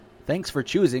Thanks for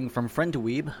choosing From Friend to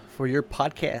Weeb for your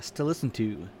podcast to listen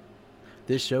to.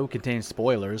 This show contains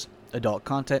spoilers, adult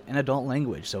content, and adult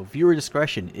language, so viewer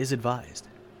discretion is advised.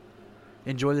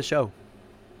 Enjoy the show.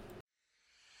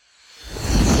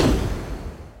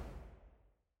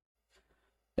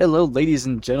 Hello, ladies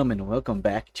and gentlemen. Welcome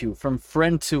back to From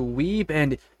Friend to Weeb,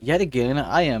 and yet again,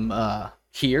 I am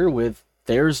here with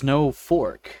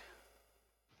Thersnofork.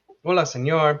 Hola,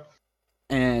 señor.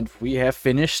 And we have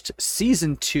finished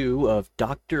Season 2 of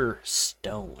Dr.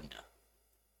 Stone.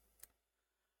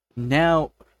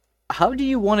 Now, how do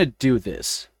you want to do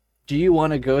this? Do you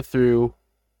want to go through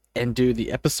and do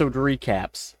the episode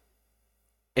recaps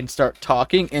and start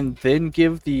talking and then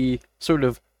give the sort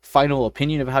of final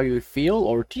opinion of how you feel?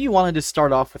 Or do you want to just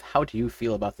start off with how do you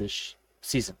feel about this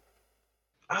season?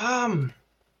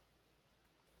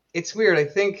 It's weird.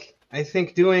 I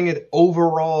think doing it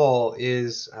overall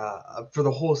is for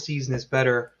the whole season is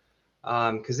better,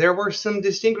 because there were some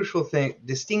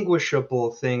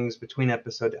distinguishable things between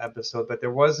episode to episode, but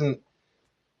there wasn't.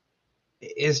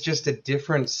 It's just a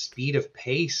different speed of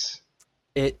pace.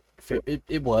 It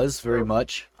was very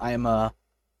much.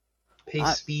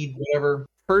 Speed, whatever.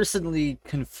 Personally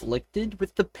conflicted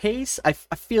with the pace. I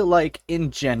feel like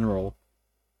in general,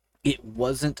 it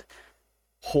wasn't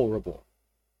horrible.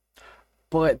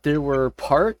 But there were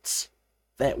parts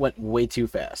that went way too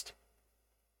fast.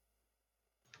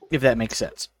 If that makes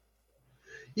sense.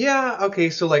 Yeah, okay,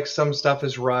 so like some stuff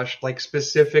is rushed, like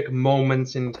specific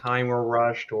moments in time were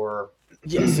rushed, or...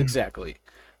 Yes, exactly.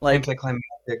 Like,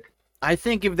 anticlimactic. I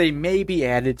think if they maybe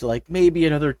added, like, maybe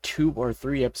another 2 or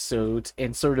 3 episodes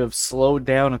and sort of slowed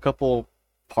down a couple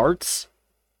parts,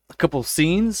 a couple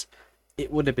scenes, it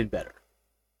would have been better.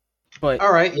 But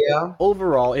alright, yeah.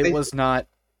 Overall, it was not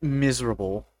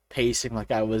miserable pacing like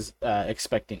I was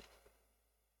expecting.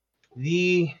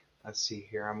 Let's see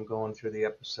here, I'm going through the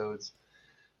episodes.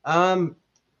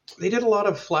 They did a lot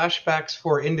of flashbacks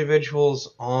for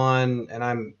individuals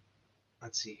let's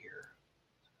see here.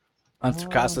 On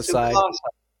Tsukasa's side.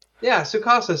 Yeah,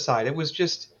 Tsukasa's side. It was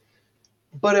just,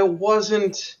 but it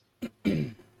wasn't.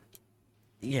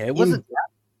 Yeah, it wasn't.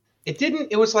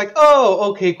 It was like, oh,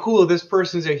 okay, cool, this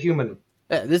person's a human.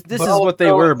 Yeah, this is what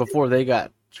they were before they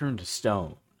got turned to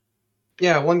stone.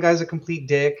 Yeah, one guy's a complete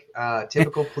dick,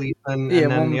 typical policeman, yeah,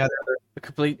 and then the other a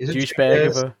complete douchebag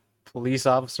of a police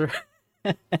officer.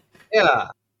 Yeah.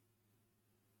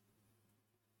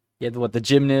 Yeah, the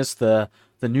gymnast, the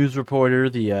news reporter,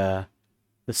 the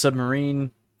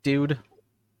submarine dude.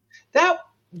 That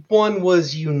one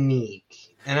was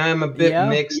unique, and I'm a bit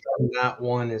mixed on that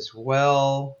one as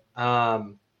well.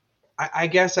 I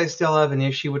guess I still have an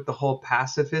issue with the whole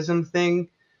pacifism thing,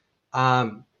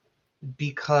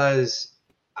 because,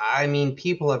 I mean,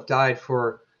 people have died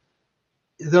for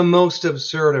the most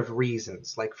absurd of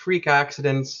reasons, like freak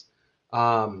accidents,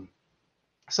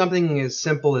 something as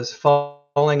simple as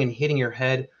falling and hitting your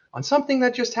head on something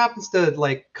that just happens to,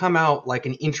 like, come out like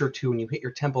an inch or two and you hit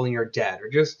your temple and you're dead, or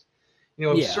just,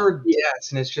 absurd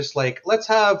deaths, and it's just like, let's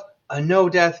have a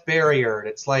no-death barrier, and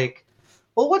it's like,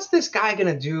 well, what's this guy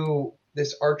gonna do,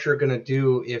 this archer gonna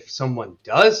do if someone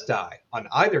does die on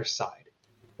either side?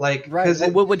 Like, right.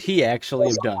 Well, what would he actually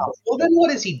have done? Well, then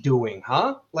what is he doing,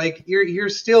 huh? Like, you're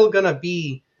still gonna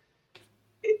be...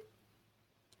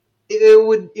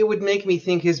 It would make me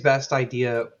think his best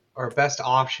idea or best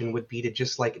option would be to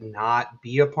just, like, not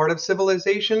be a part of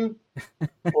civilization,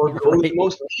 or go to the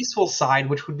most peaceful side,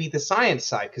 which would be the science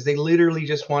side, because they literally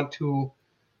just want to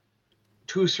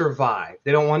survive.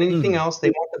 They don't want anything else. They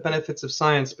want the benefits of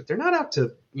science, but they're not out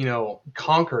to,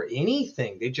 conquer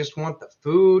anything. They just want the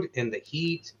food and the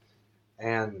heat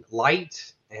and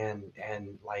light and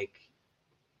like,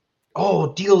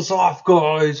 oh, deal's off,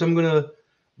 guys. I'm going to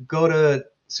go to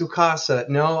Tsukasa.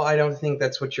 No, I don't think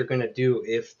that's what you're going to do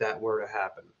if that were to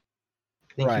happen.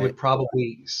 I think he would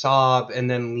probably sob and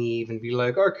then leave and be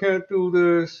like, I can't do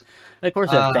this. And of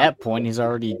course, at that point, he's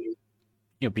already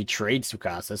betrayed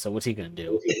Tsukasa, so what's he gonna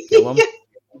do? Kill him?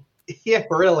 Yeah,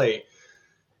 really.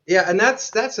 Yeah, and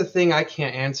that's a thing I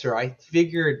can't answer. I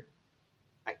figured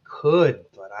I could,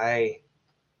 but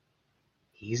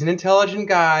he's an intelligent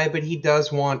guy, but he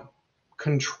does want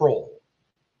control.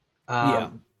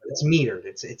 It's metered.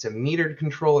 It's a metered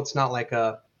control. It's not like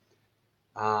a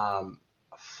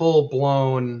full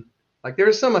blown, like,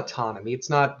 there's some autonomy. It's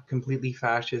not completely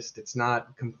fascist. It's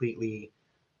not completely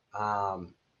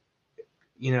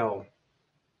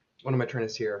what am I trying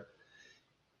to say here?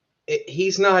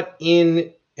 He's not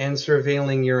in and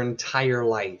surveilling your entire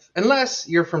life, unless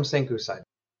you're from Senku's side.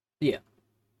 Yeah.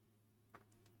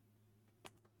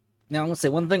 Now, I'm going to say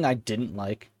one thing I didn't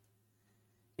like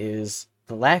is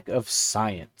the lack of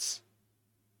science.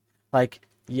 Like,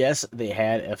 yes, they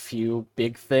had a few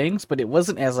big things, but it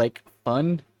wasn't as like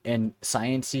fun and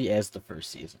sciency as the first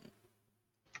season.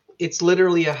 It's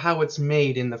literally a how it's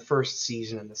made in the first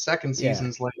season, and the second Yeah.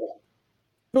 season's like,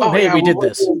 Boom, oh hey, yeah, we did we're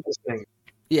this. doing this thing.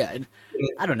 Yeah, and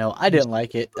I don't know. I didn't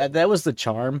like it. That was the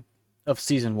charm of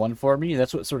season 1 for me.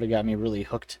 That's what sort of got me really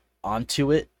hooked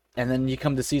onto it. And then you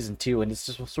come to season 2, and it's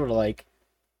just sort of like,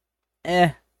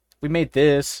 we made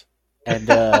this,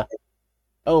 and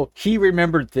oh, he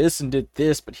remembered this and did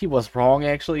this, but he was wrong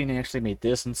actually, and he actually made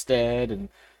this instead. And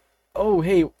oh,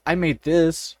 hey, I made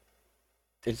this.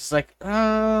 It's like,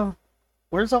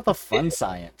 where's all the fun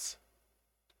science?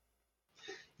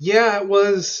 Yeah, it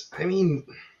was. I mean,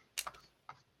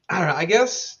 I don't know. I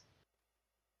guess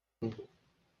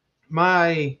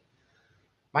my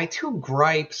my two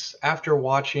gripes after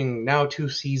watching now 2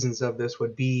 seasons of this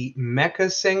would be Mecha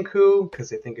Senku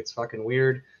because I think it's fucking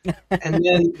weird, and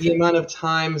then the amount of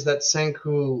times that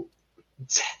Senku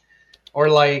or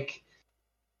like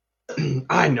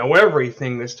I know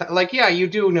everything this time. Like, yeah, you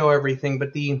do know everything,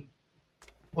 but the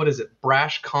what is it?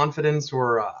 Brash confidence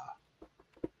or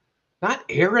not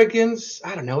arrogance?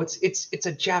 I don't know. It's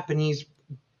a Japanese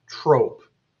trope.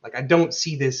 Like, I don't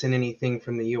see this in anything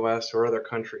from the U.S. or other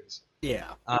countries.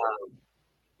 Yeah.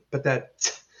 But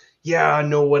that, yeah, I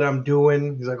know what I'm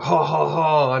doing. He's like, ha ha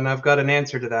ha, and I've got an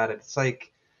answer to that. It's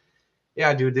like,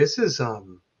 yeah, dude, this is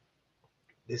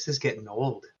getting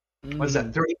old. What is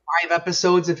that? 35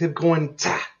 episodes of him going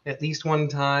at least one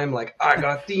time. Like, I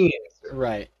got the answer.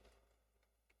 Right.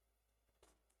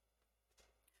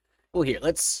 Well, here,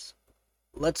 let's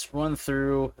run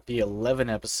through the 11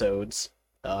 episodes.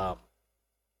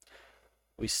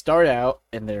 We start out,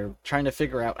 and they're trying to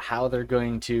figure out how they're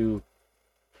going to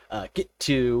get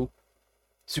to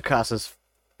Tsukasa's,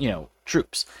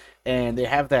 troops. And they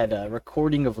have that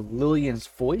recording of Lillian's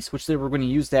voice, which they were going to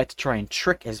use that to try and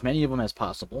trick as many of them as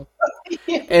possible.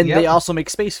 And Yep. they also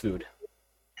make space food.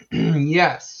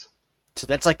 Yes. So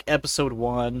that's like episode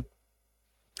 1.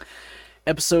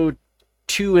 Episode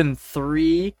 2 and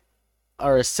 3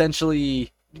 are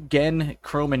essentially Gen,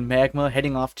 Chrome, and Magma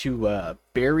heading off to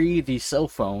bury the cell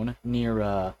phone near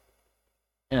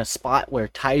in a spot where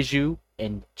Taiju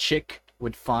and Chick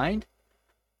would find.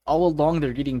 All along,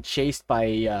 they're getting chased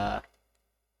by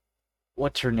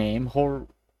what's her name?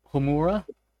 Homura,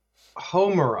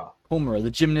 Homura. the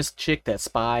gymnast chick, that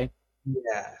spy.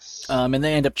 Yes. And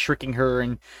they end up tricking her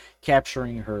and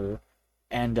capturing her.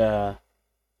 And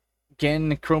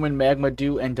Gen, Chrome, and Magma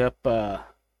do end up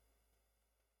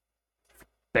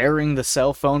burying the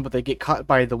cell phone, but they get caught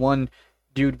by the one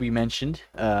dude we mentioned.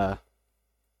 I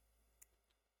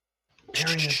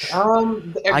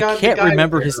can't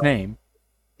remember his name.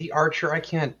 The archer, I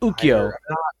can't. Ukyo.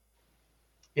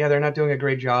 Yeah, they're not doing a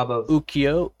great job of.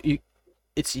 Ukyo.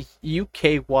 It's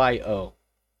Ukyo.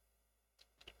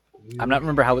 I'm not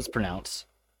remember how it's pronounced.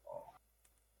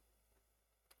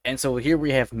 And so here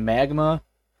we have Magma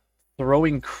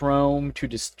throwing Chrome to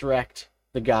distract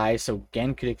the guy so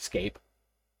Gen could escape.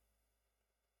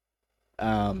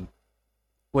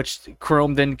 Which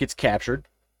Chrome then gets captured.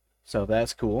 So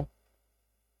that's cool.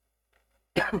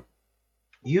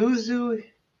 Yuzu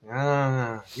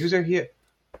here.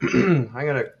 I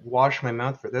gotta wash my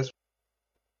mouth for this.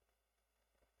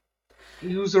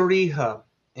 Yuzuriha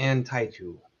and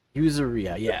Taiju.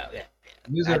 Yuzuriha, yeah.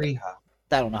 Yuzuriha.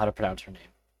 I don't know how to pronounce her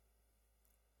name.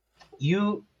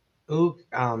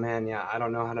 Oh man, yeah, I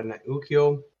don't know how to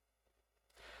Ukyo.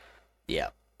 Yeah.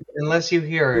 Unless you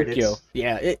hear it,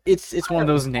 Ukyo. It's one of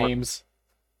those names.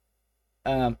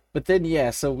 But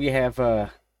then so we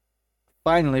have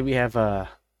finally we have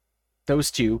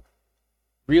those two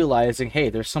realizing, hey,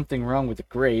 there's something wrong with the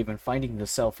grave and finding the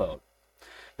cell phone.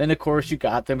 Then of course you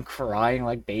got them crying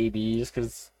like babies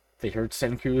because they heard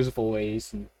Senku's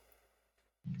voice. And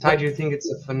Taiju think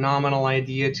it's a phenomenal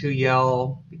idea to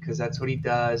yell because that's what he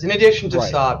does. In addition to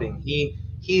sobbing, he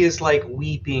is like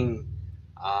weeping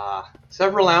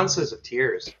several ounces of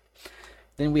tears.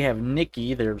 Then we have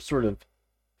Nikki, their sort of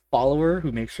follower,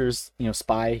 who makes sure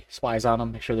spies on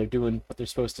them, make sure they're doing what they're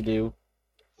supposed to do.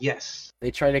 Yes.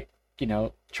 They try to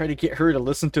get her to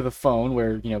listen to the phone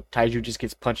where Taiju just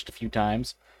gets punched a few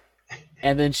times,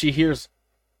 and then she hears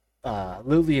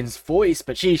Lillian's voice,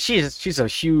 but she's a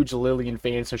huge Lillian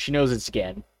fan, so she knows it's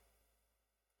Gen.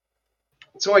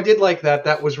 So I did like that.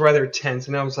 That was rather tense,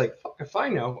 and I was like, fuck if I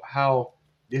know how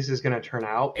this is going to turn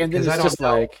out. And then it's just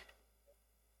like,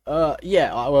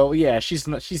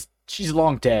 she's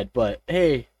long dead, but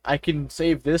hey, I can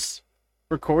save this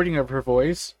recording of her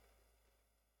voice.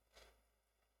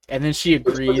 And then she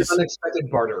agrees.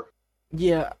 Unexpected barter.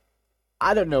 Yeah,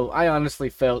 I don't know. I honestly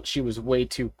felt she was way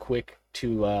too quick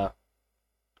to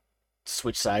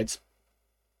switch sides.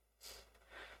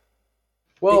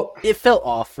 Well, It felt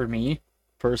off for me,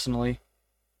 personally.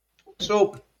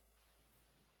 so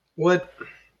what?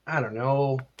 I don't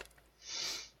know.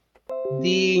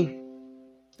 The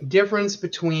difference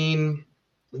between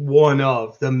one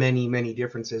of the many, many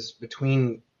differences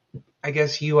between, I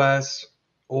guess, U.S.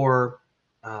 or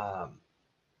um,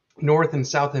 North and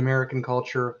South American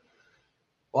culture.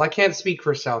 Well, I can't speak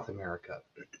for South America,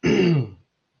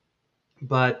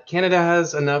 but Canada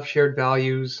has enough shared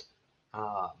values.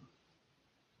 Um,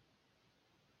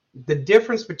 the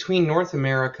difference between North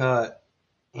America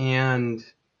and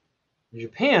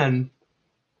Japan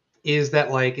is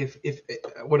that, like, if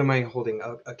what am I holding,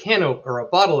 a can or a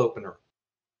bottle opener?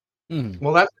 Mm.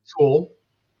 Well, that's a tool.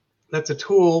 That's a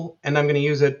tool, and I'm going to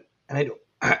use it. And I do,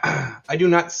 I do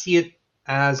not see it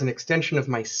as an extension of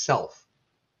myself.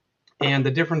 And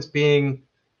the difference being,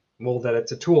 well, that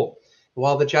it's a tool.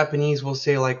 While the Japanese will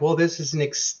say, like, well, this is an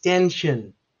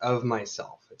extension of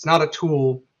myself. It's not a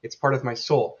tool. It's part of my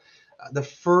soul. The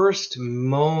first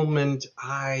moment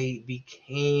I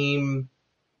became,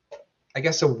 I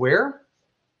guess, aware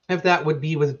of that would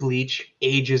be with Bleach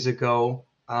ages ago.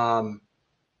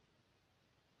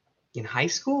 In high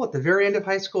school, at the very end of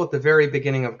high school, at the very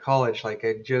beginning of college, like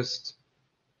I just,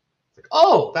 like,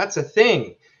 oh, that's a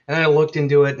thing. And then I looked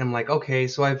into it and I'm like, okay,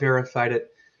 so I verified it.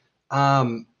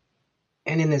 Um,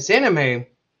 and in this anime,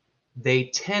 they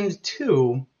tend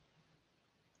to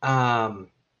um,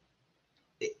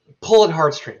 pull at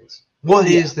heartstrings. What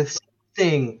Yeah. is the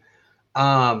thing?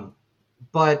 Um,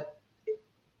 but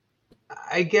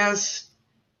I guess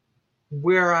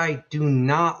where I do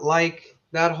not like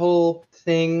that whole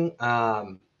thing,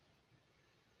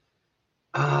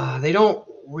 they don't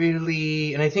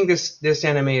really, and I think this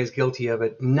anime is guilty of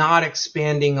it, not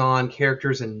expanding on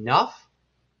characters enough,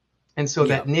 and so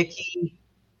Yeah. that Nikki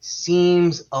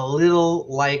seems a little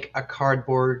like a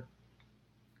cardboard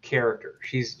character.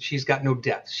 She's got no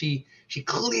depth. She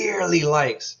clearly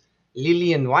likes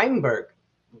Lillian Weinberg,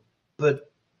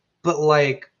 but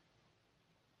like,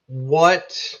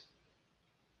 what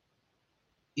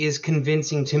is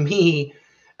convincing to me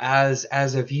as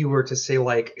a viewer to say,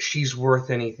 like, she's worth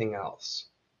anything else?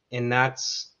 And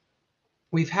that's,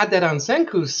 we've had that on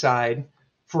Senku's side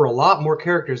for a lot more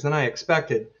characters than I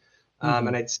expected. Mm-hmm.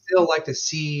 And I'd still like to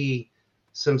see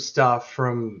some stuff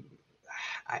from.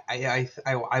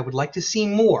 I would like to see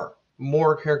more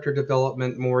character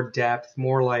development, more depth,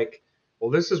 more like,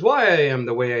 well, this is why I am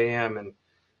the way I am,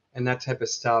 and that type of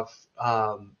stuff.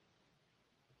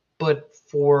 But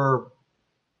for,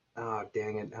 oh,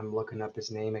 dang it, I'm looking up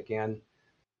his name again.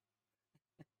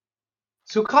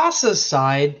 Tsukasa's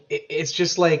side, it's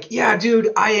just like, yeah, dude,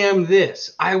 I am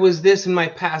this. I was this in my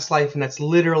past life, and that's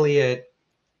literally it.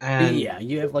 And Yeah,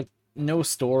 you have like no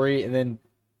story, and then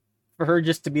for her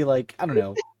just to be like, I don't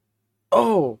know,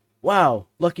 oh wow,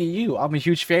 lucky you. I'm a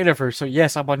huge fan of her, so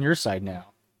yes, I'm on your side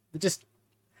now. It just,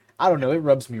 I don't know, it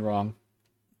rubs me wrong.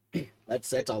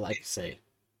 That's all I can say.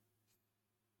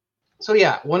 so,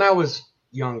 yeah, when I was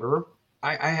younger,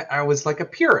 I was like a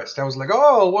purist. I was like,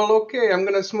 oh, well, okay, I'm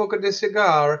going to smoke a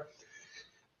cigar.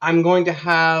 I'm going to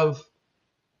have,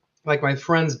 like, my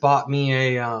friends bought me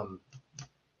a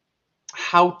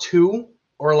how to,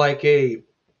 or like a,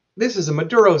 this is a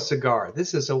Maduro cigar.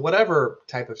 This is a whatever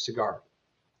type of cigar.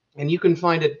 And you can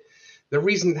find it. The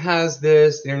reason it has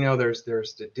this,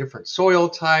 there's a different soil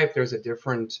type, there's a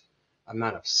different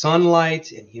amount of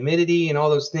sunlight and humidity and all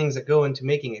those things that go into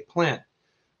making a plant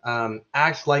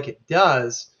act like it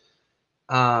does,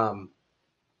 um,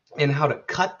 and how to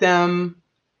cut them,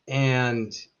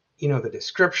 and the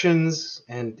descriptions,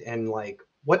 and like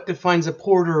what defines a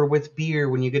porter with beer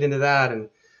when you get into that. And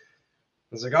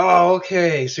it's like, oh,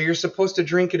 okay, so you're supposed to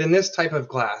drink it in this type of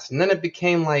glass. And then it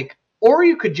became like, or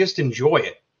you could just enjoy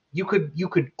it. You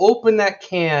could open that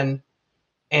can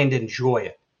and enjoy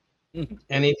it. Mhm.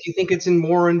 And if you think it's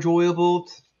more enjoyable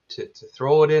to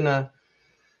throw it in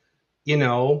you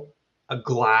know, a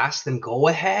glass, then go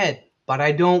ahead. But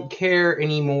I don't care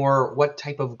anymore what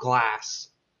type of glass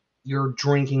you're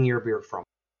drinking your beer from.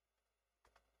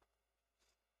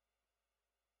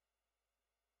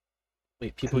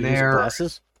 Wait, people And use there,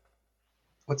 glasses?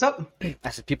 what's up? I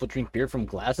said people drink beer from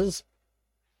glasses?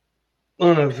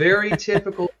 On a very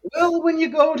typical, well, when you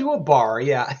go to a bar,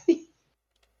 yeah.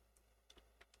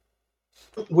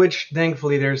 Which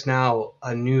thankfully there's now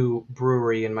a new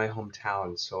brewery in my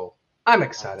hometown, so I'm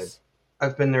excited. Nice.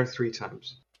 I've been there 3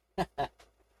 times.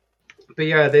 But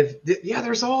yeah, yeah,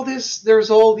 there's all these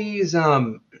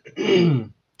to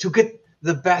get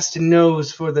the best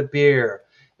nose for the beer.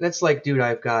 And it's like, dude,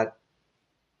 I've got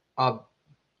a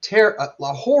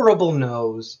a horrible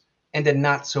nose and a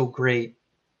not so great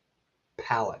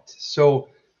palate. So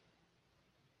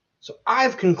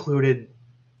I've concluded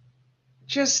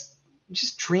just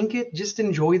just drink it, just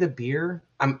enjoy the beer.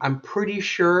 I'm pretty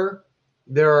sure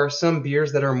there are some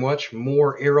beers that are much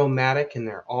more aromatic, and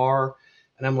there are,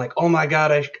 and I'm like, oh my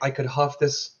god, I could huff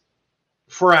this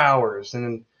for hours,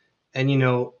 and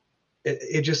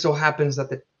it just so happens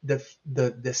that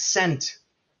the scent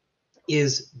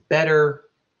is better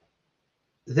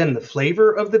than the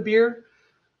flavor of the beer,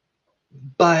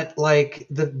 but like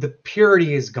the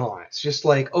purity is gone. It's just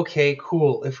like, okay,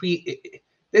 cool. If we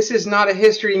this is not a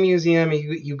history museum.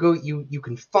 You go, you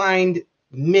can find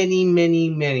many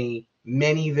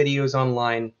videos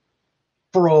online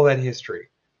for all that history,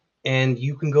 and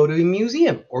you can go to a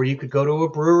museum or you could go to a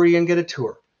brewery and get a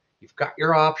tour. You've got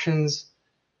your options.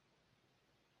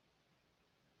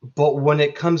 But when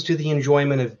it comes to the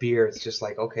enjoyment of beer, it's just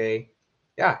like, okay,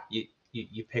 yeah,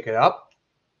 you pick it up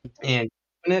and you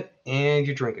open it and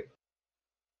you drink it.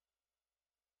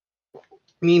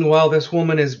 Meanwhile, this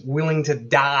woman is willing to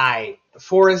die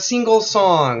for a single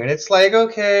song, and it's like,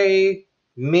 okay,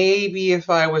 maybe if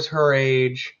I was her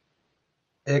age,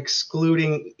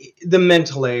 excluding the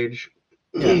mental age,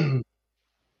 Yeah.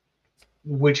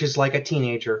 which is like a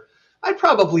teenager, I'd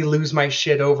probably lose my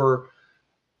shit over,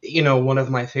 one of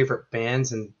my favorite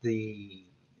bands and the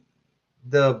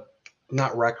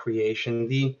not recreation,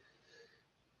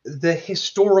 the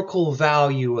historical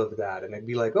value of that, and I'd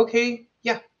be like, okay,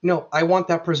 yeah, no, I want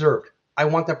that preserved. I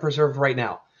want that preserved right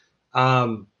now.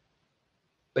 Um,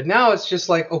 but now it's just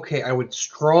like, okay, I would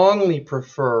strongly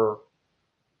prefer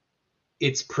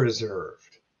it's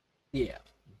preserved, Yeah.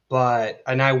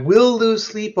 and I will lose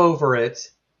sleep over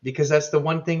it because that's the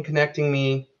one thing connecting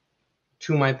me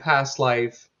to my past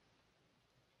life.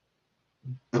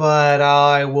 But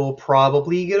I will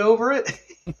probably get over it.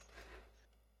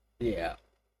 Yeah.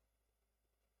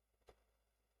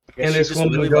 I guess And she this just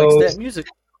woman really likes that goes, music.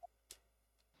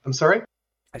 I'm sorry?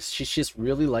 She just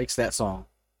really likes that song.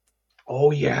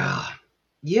 Oh, yeah.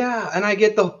 Yeah, and I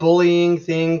get the bullying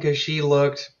thing because she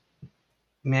looked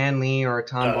manly or She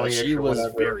tomboyish or was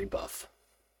whatever. very buff.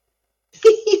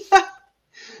 Yeah.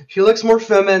 She looks more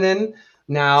feminine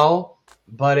now,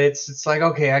 but it's like,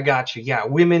 okay, I got you. Yeah,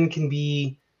 women can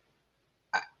be.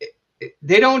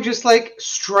 They don't just like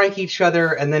strike each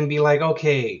other and then be like,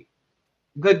 okay,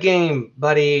 good game,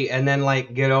 buddy, and then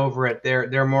like get over it.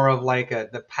 They're more of like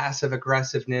the passive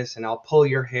aggressiveness, and I'll pull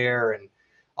your hair and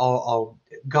I'll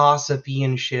gossipy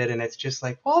and shit, and it's just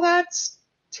like, well, that's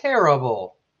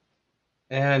terrible.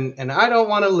 And I don't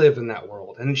want to live in that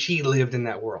world. And she lived in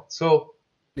that world. So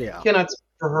Yeah. cannot speak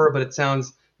for her, but it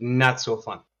sounds not so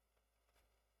fun.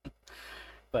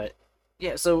 But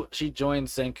yeah, so she joined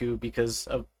Senku because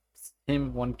of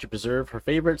him wanting to preserve her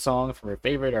favorite song from her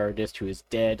favorite artist who is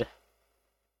dead.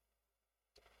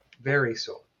 Very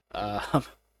so. Um,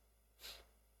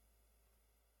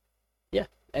 yeah,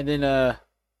 and then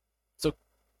so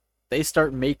they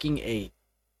start making a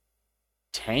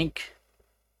tank,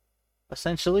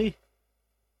 essentially.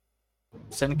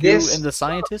 Senku and This, the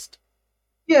scientist.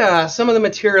 yeah, some of the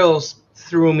materials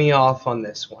threw me off on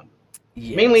this one.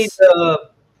 Mainly Yes.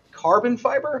 the carbon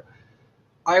fiber.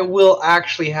 I will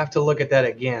actually have to look at that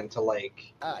again to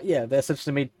like. Yeah, they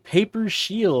essentially made paper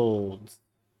shields.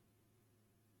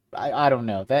 I don't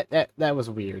know. That was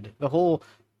weird. The whole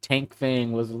tank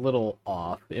thing was a little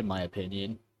off, in my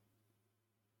opinion.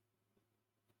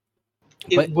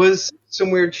 It But was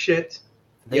some weird shit.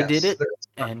 they did Yes, it, there's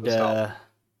and nostalgia.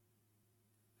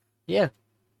 yeah,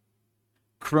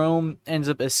 Chrome ends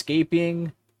up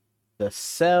escaping the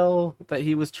cell that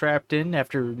he was trapped in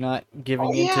after not Oh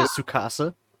giving in to yeah,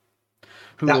 Tsukasa,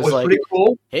 who that was was like, pretty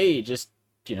cool. "Hey, just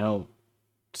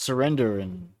surrender."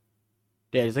 And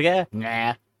yeah, he's like, "Yeah,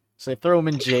 nah." So they throw him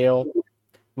in jail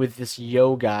with this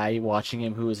yo guy watching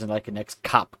him, who is like an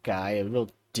ex-cop guy, a real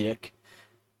dick.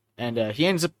 And he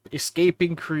ends up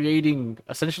escaping, creating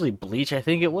essentially bleach, I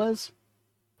think it was.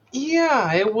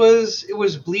 Yeah, it was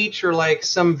bleach or like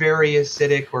some very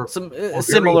acidic Some or very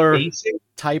similar basic.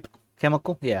 type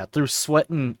chemical, yeah, through sweat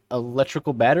and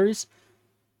electrical batteries.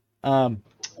 Um,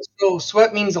 So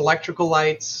sweat means electrical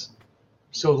lights.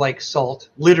 So like salt,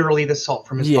 literally the salt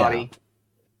from his yeah. body.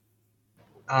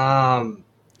 Um,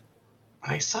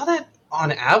 I saw that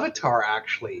on Avatar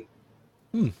actually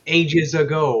Hmm. ages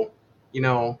ago.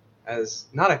 As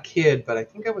not a kid, but I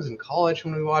think I was in college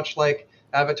when we watched like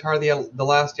Avatar: the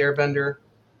Last Airbender.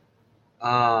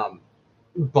 Um,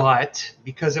 but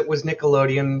because it was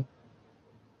Nickelodeon,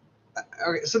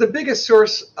 okay, so the biggest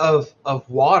source of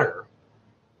water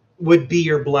would be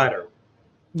your bladder.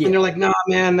 Yeah. And they're like, nah,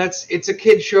 man, it's a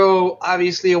kid show.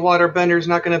 Obviously, a waterbender's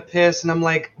not going to piss. And I'm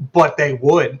like, but they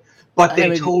would. But I they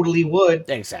mean, totally would.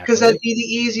 Because exactly. that'd be the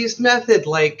easiest method.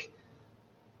 Like,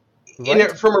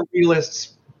 Right? from a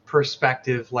realist's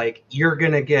perspective, like, you're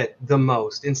going to get the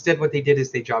most. Instead, what they did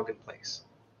is they jogged in place.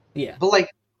 Yeah.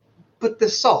 But the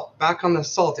salt, back on the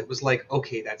salt, it was like,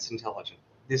 okay, that's intelligent.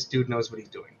 This dude knows what he's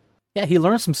doing. Yeah, he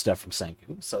learned some stuff from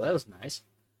Senku, so that was nice.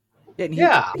 Yeah, and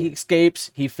Yeah. he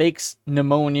escapes. He fakes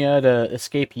pneumonia to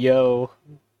escape Yo,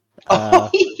 Oh,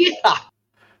 yeah.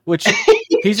 which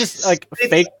he's just like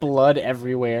fake blood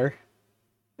everywhere.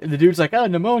 And the dude's like, "Oh,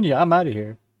 pneumonia! I'm out of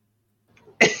here."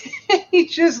 He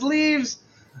just leaves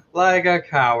like a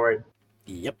coward.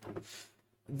 Yep.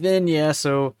 Then yeah,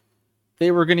 so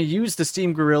they were gonna use the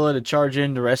steam gorilla to charge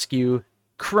in to rescue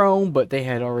Chrome, but they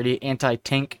had already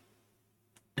anti-tank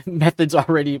methods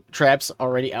already, traps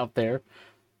already out there.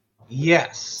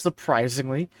 Yes.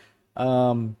 Surprisingly.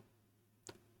 And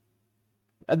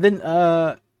then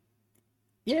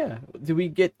yeah, do we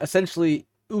get essentially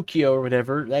Ukyo or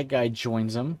whatever? That guy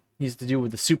joins them. He's to do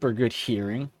with the super good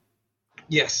hearing.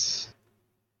 Yes.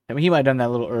 I mean, he might have done that a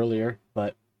little earlier,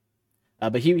 but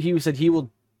he said he will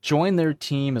join their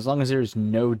team as long as there is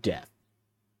no death.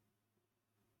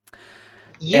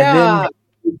 Yeah,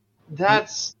 then,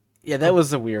 that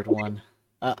was a weird one.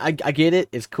 I get it.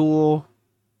 It's cool.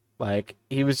 Like,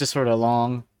 he was just sort of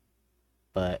along,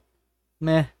 but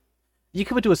meh. You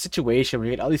come into a situation where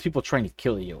you get all these people trying to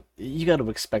kill you. You got to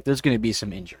expect there's going to be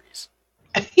some injuries.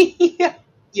 Yeah.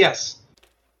 Yes.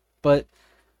 But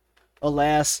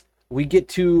alas, we get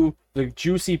to the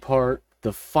juicy part,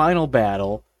 the final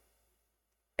battle,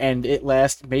 and it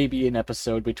lasts maybe an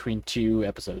episode between 2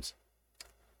 episodes.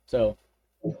 So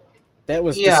that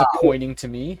was disappointing to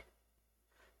me.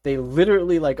 They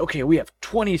literally okay, we have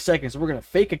 20 seconds. We're going to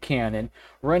fake a cannon,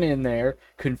 run in there,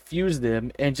 confuse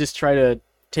them, and just try to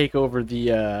take over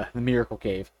the Miracle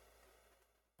Cave.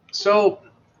 So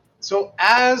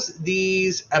as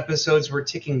these episodes were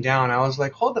ticking down, I was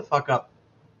like, hold the fuck up.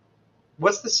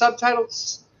 What's the subtitle?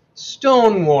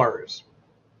 Stone Wars.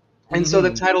 And so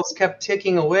the titles kept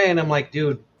ticking away, and I'm like,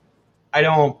 dude,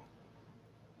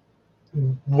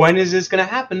 when is this going to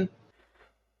happen?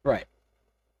 Right.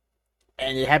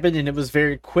 And it happened, and it was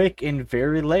very quick and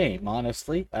very lame,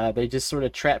 honestly. They just sort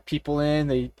of trap people in.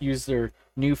 They use their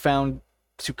newfound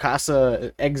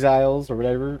Tsukasa exiles or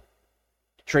whatever,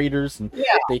 traders, and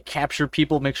they capture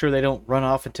people, make sure they don't run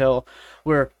off until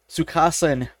where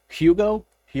Tsukasa and Hyoga,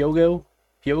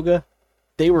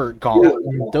 they were gone. Yeah.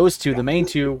 Those two, the main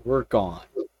two, were gone.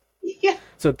 Yeah.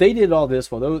 So they did all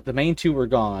this while the main two were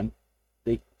gone.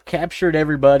 They captured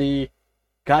everybody,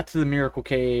 got to the Miracle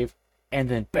Cave, and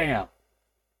then bam!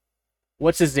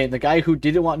 What's his name? The guy who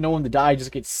didn't want no one to die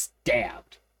just gets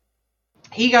stabbed.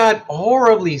 He got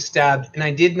horribly stabbed, and I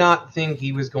did not think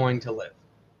he was going to live.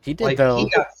 He did, though.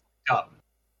 He got up.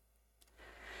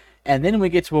 And then we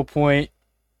get to a point,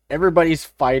 everybody's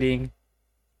fighting,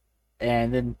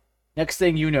 and then next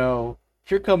thing you know,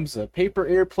 here comes a paper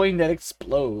airplane that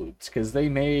explodes, because they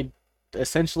made,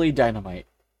 essentially, dynamite.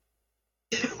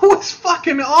 It was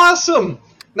fucking awesome!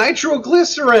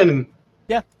 Nitroglycerin!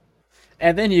 Yeah.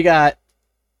 And then you got,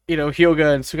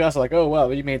 Hyoga and Tsukasa like, oh,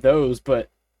 well, you made those, but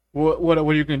what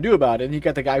are you going to do about it? And you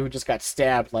got the guy who just got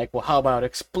stabbed, like, well, how about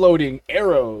exploding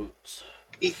arrows?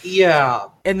 Yeah.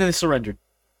 And then they surrendered.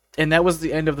 And that was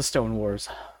the end of the Stone Wars.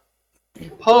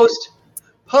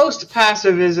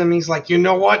 Post-pacifism, he's like, you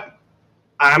know what?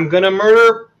 I'm going to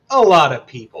murder a lot of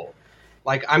people.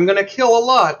 Like, I'm going to kill a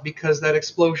lot because that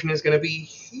explosion is going to be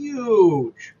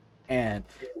huge. And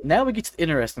now we get to the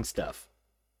interesting stuff.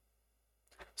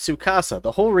 Tsukasa,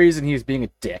 the whole reason he was being a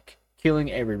dick,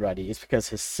 killing everybody, is because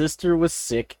his sister was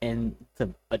sick and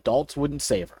the adults wouldn't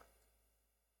save her.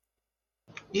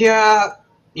 Yeah,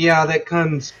 that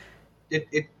comes... And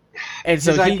his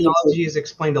so ideology is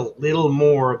explained a little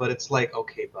more, but it's like,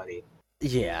 okay, buddy.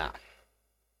 Yeah.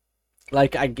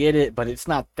 Like, I get it, but it's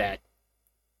not that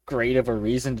great of a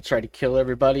reason to try to kill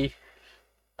everybody.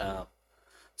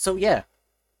 So, yeah.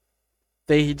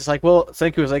 They just like, well,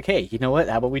 Senku was like, hey, you know what?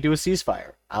 How about we do a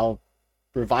ceasefire? I'll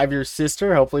revive your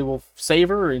sister. Hopefully we'll save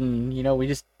her, and, we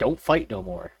just don't fight no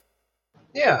more.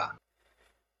 Yeah.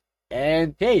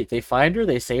 And, hey, they find her,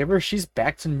 they save her, she's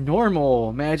back to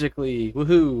normal, magically.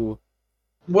 Woohoo.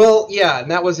 Well, yeah,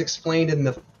 and that was explained in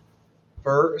the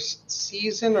first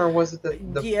season, or was it the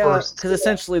first? Yeah, because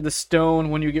essentially the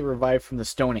stone, when you get revived from the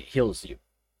stone, it heals you.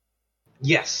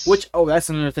 Yes. Which, that's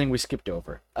another thing we skipped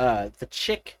over. The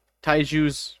chick,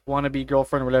 Taiju's wannabe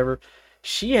girlfriend or whatever,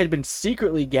 she had been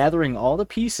secretly gathering all the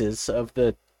pieces of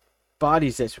the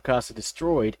bodies that Tsukasa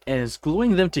destroyed and is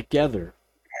gluing them together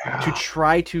to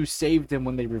try to save them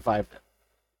when they revive them.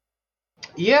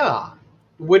 Yeah,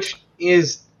 which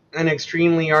is an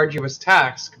extremely arduous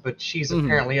task, but she's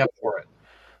apparently up for it.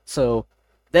 So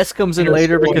this comes in And her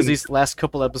later because story- these last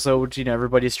couple episodes,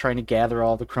 everybody's trying to gather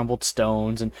all the crumbled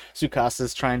stones, and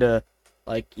Tsukasa's trying to,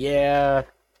 yeah.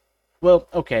 Well,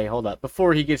 okay, hold up.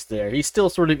 Before he gets there, he's still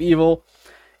sort of evil,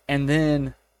 and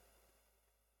then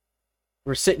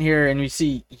we're sitting here and we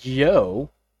see Yo,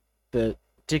 the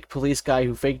dick police guy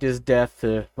who faked his death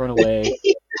to run away.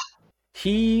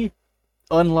 He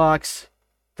unlocks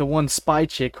the one spy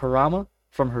chick, Harama,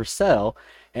 from her cell,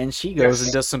 and she goes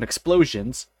and does some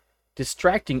explosions,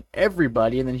 distracting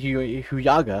everybody, and then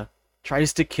Huyaga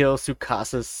tries to kill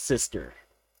Tsukasa's sister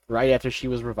right after she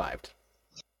was revived.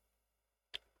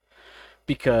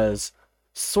 Because,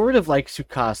 sort of like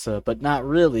Tsukasa, but not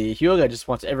really, Huyaga just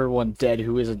wants everyone dead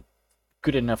who isn't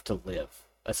good enough to live,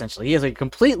 essentially. He has a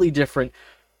completely different,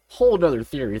 whole other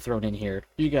theory thrown in here.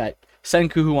 You got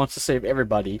Senku who wants to save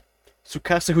everybody,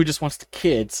 Tsukasa who just wants the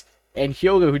kids, and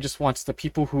Hyoga who just wants the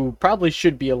people who probably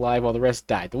should be alive while the rest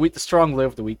die. The strong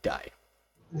live, the weak die.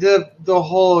 The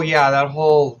whole that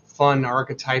whole fun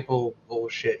archetypal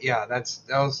bullshit. Yeah, that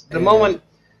was the moment.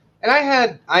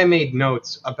 And I made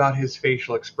notes about his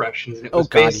facial expressions, and it was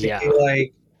basically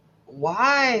like,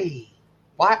 why,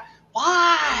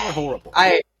 They're horrible.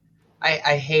 I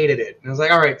hated it. And I was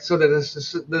like, all right, so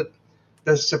the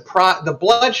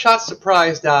bloodshot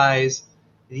surprise dies,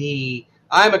 the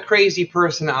I'm a crazy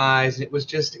person eyes, and it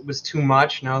was too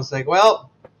much. And I was like, well,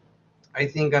 I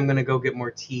think I'm gonna go get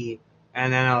more tea,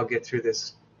 and then I'll get through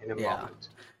this in a moment.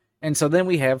 And so then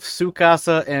we have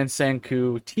Tsukasa and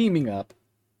Senku teaming up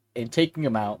and taking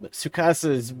him out, but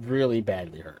Tsukasa is really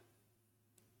badly hurt.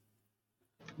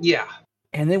 Yeah.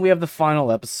 And then we have the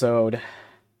final episode.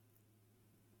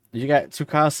 You got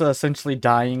Tsukasa essentially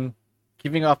dying,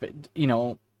 giving off,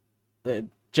 the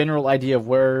general idea of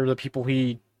where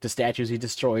the statues he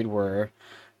destroyed were,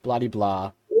 blah de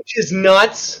blah. Which is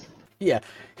nuts. Yeah,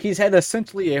 he's had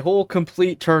essentially a whole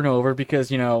complete turnover because,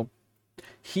 they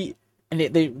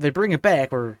bring it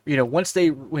back where, when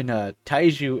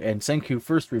Taiju and Senku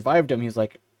first revived him, he's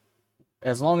like,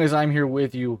 as long as I'm here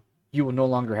with you, you will no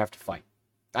longer have to fight.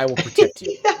 I will protect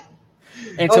you.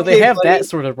 And so they have that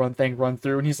sort of run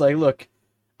through, and he's like, look,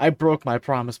 I broke my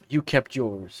promise, but you kept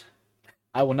yours.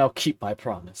 I will now keep my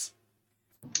promise.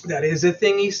 That is a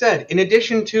thing he said. In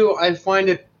addition to, I find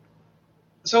it...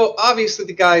 So, obviously,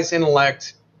 the guy's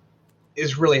intellect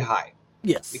is really high.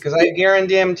 Yes. Because I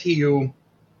guarantee you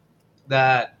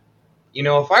that,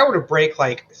 if I were to break,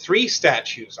 3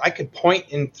 statues, I could point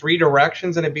in 3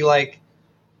 directions, and it'd be like...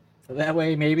 So that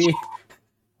way, maybe...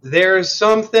 There's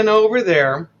something over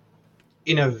there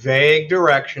in a vague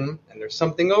direction, and there's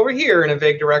something over here in a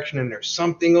vague direction, and there's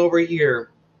something over here.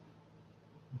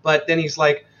 But then he's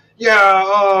like,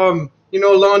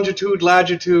 longitude,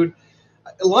 latitude,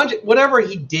 whatever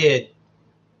he did,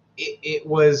 it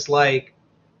was like,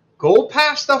 go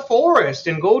past the forest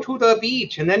and go to the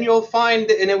beach, and then you'll find,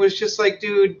 and it was just like,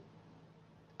 dude,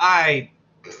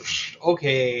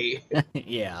 okay.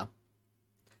 Yeah.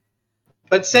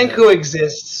 But Senku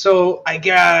exists, so I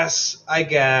guess.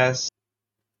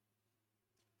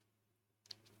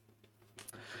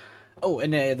 Oh,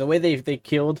 and the way they beat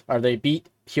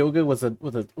Hyoga was a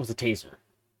taser.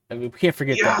 I mean, we can't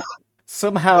forget that.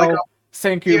 Somehow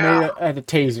Senku had a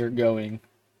taser going,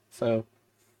 so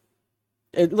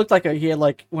it looked like he had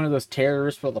one of those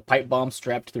terrorists with a pipe bomb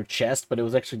strapped to their chest, but it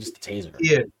was actually just a taser.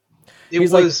 Yeah,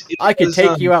 I could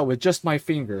take you out with just my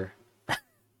finger.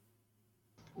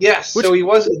 Yes, so he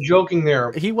wasn't joking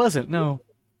there. He wasn't, no.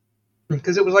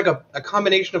 Because it was like a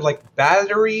combination of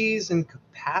batteries and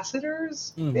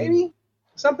capacitors, maybe?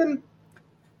 Something?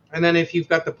 And then if you've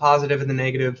got the positive and the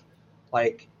negative,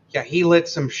 he lit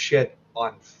some shit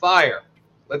on fire.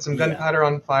 Lit some gunpowder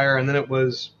on fire, and then it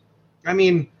was... I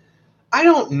mean, I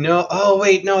don't know... Oh,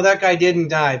 wait, no, that guy didn't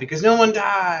die, because no one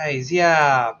dies,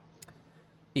 yeah.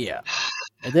 Yeah.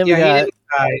 And then we got... he didn't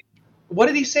die. What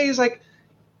did he say? He's like...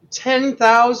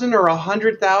 10,000 or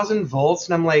 100,000 volts,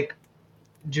 and I'm like,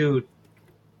 dude,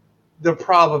 the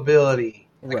probability.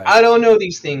 I don't know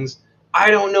these things.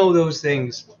 I don't know those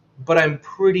things, but I'm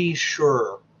pretty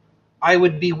sure I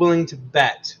would be willing to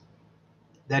bet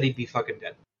that he'd be fucking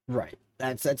dead. Right.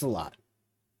 That's a lot.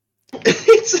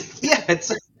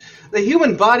 The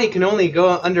human body can only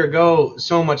undergo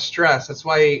so much stress. That's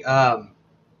why,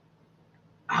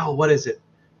 what is it?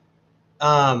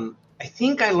 I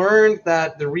think I learned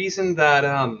that the reason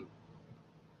that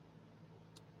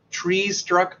trees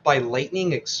struck by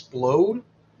lightning explode,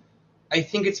 I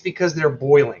think it's because they're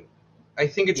boiling. I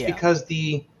think it's Yeah. because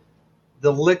the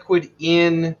liquid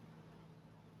in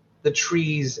the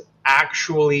trees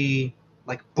actually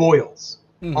like boils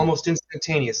Mhm. almost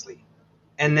instantaneously,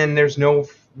 and then there's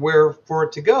nowhere for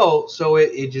it to go, so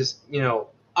it just,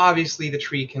 obviously the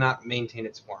tree cannot maintain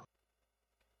its form,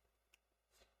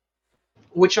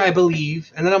 which I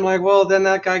believe. And then I'm like, well, then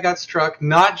that guy got struck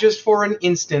not just for an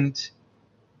instant,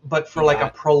 but for like a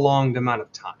Yeah. prolonged amount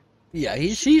of time. Yeah,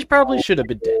 she probably should have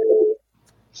been dead.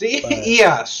 See, But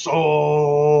yeah.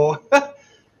 So,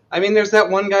 I mean, there's that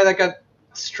one guy that got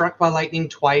struck by lightning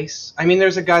twice. I mean,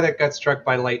 there's a guy that got struck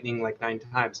by lightning like 9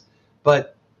 times,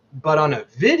 but on a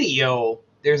video,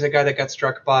 there's a guy that got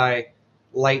struck by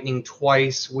lightning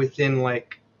twice within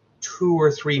like 2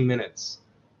 or 3 minutes.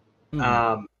 mhm.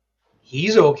 Um,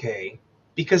 he's okay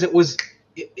because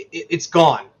it's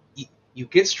gone. You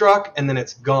get struck and then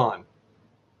it's gone.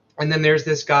 And then there's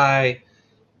this guy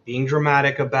being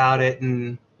dramatic about it,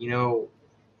 and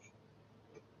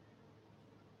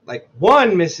like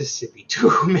 1 Mississippi,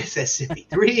 2 Mississippi,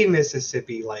 3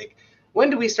 Mississippi. Like, when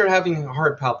do we start having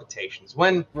heart palpitations?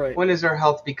 When Right. does our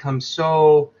health become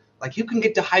so like you can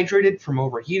get dehydrated from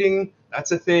overheating?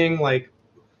 That's a thing. Like,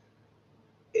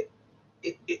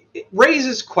 it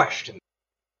raises questions.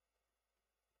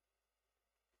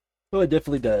 Well, it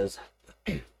definitely does.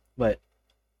 But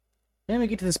then we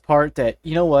get to this part that,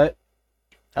 you know what?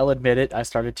 I'll admit it, I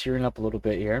started tearing up a little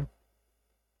bit here.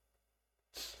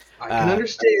 I can Uh,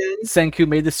 understand. Senku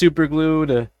made the super glue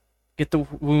to get the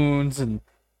wounds, and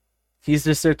he's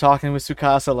just there talking with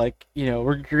Tsukasa, like,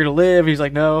 you're gonna live. He's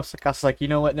like, no. Tsukasa's like, you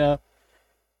know what? No.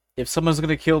 If someone's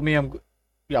gonna kill me,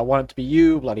 I want it to be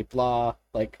you. Blah blah blah.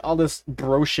 Like all this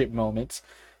bro shit moments,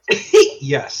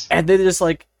 Yes. and they just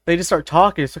start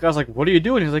talking. Tsukasa's like, what are you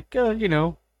doing? He's like,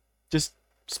 just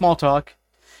small talk.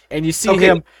 And you see Okay.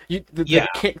 him, Yeah.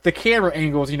 the camera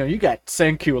angles. You got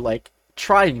Senku like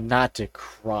trying not to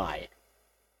cry.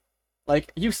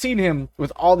 Like you've seen him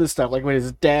with all this stuff, like with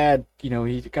his dad. He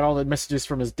got all the messages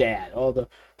from his dad, all the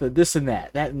this and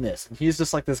that and this, and he's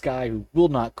just like this guy who will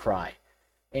not cry.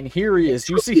 And here he is.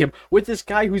 You see him with this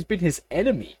guy who's been his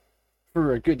enemy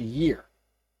for a good year,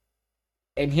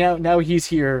 and now he's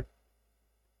here,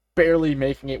 barely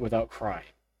making it without crying.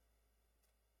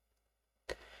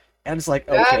 And it's like,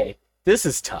 okay, this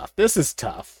is tough. This is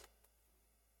tough.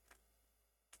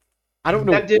 I don't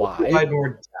know That did why. provide more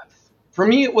depth. For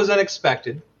me, it was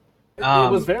unexpected. It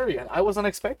was very. I was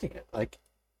unexpecting it. Like,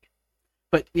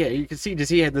 but yeah, you can see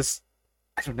just he had this.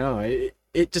 I don't know.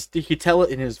 It just you could tell it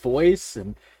in his voice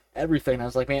and everything. I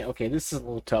was like, man, okay, this is a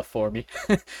little tough for me.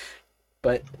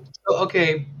 But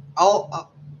okay,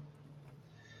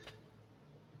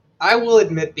 I will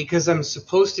admit, because I'm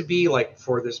supposed to be like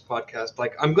for this podcast,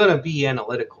 like I'm gonna be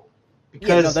analytical yeah, no,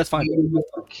 because that's fine. you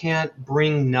can't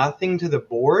bring nothing to the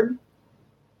board.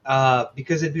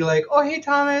 Because it'd be like, oh hey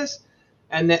Thomas,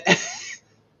 and then,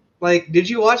 like, did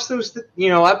you watch those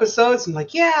episodes? And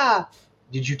like, yeah.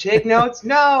 Did you take notes?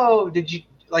 No. Did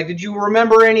you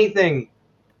remember anything?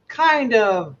 Kind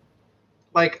of.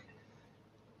 Like,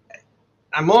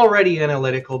 I'm already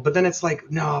analytical, but then it's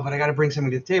like, no, but I got to bring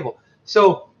something to the table.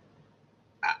 So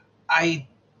I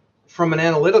from an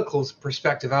analytical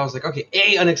perspective, I was like, okay,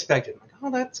 unexpected. I'm like,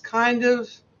 oh, that's kind of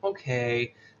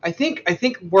okay. I think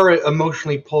where it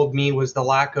emotionally pulled me was the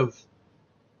lack of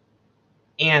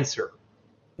answer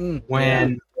Yeah.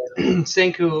 when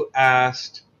Senku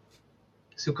asked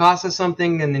Tsukasa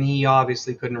something, and then he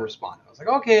obviously couldn't respond. I was like,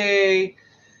 okay,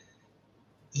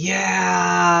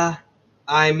 yeah.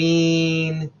 I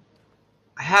mean,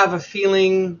 I have a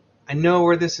feeling I know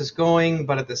where this is going,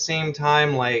 but at the same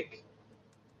time, like,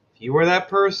 if you were that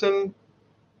person,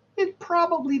 it'd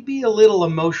probably be a little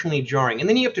emotionally jarring. And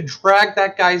then you have to drag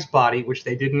that guy's body, which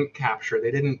they didn't capture.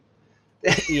 They didn't.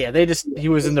 Yeah, he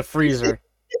was in the freezer.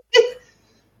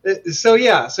 So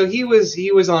yeah, so he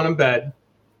was on a bed.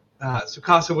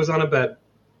 Tsukasa was on a bed,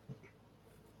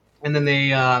 and then they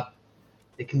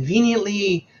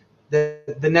conveniently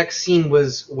the next scene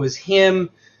was him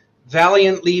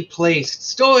valiantly placed,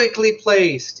 stoically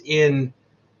placed in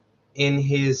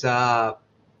his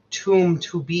tomb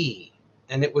to be.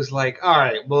 And it was like, all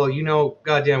right, well,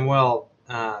 goddamn well,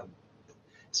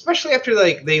 especially after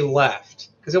like they left,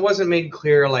 because it wasn't made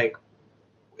clear, like,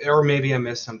 or maybe I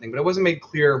missed something, but it wasn't made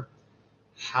clear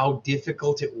how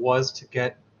difficult it was to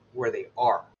get where they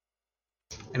are.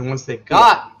 And once they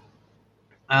got,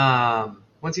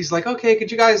 once he's like, okay,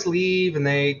 could you guys leave? And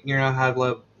they, had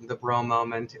the bro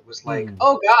moment. It was like,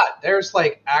 oh god, there's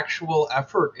like actual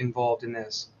effort involved in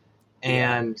this,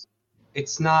 and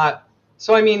it's not.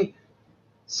 So I mean,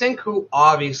 Senku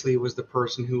obviously was the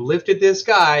person who lifted this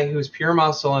guy who's pure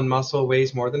muscle, and muscle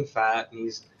weighs more than fat, and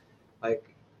he's like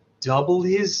doubled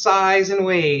his size and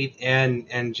weight,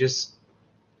 and just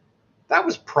that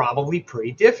was probably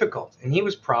pretty difficult, and he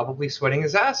was probably sweating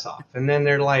his ass off. And then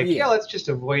they're like, yeah, Yeah. let's just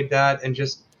avoid that and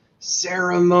just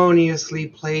ceremoniously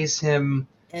place him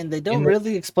And they in don't the.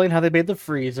 really explain how they made the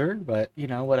freezer, but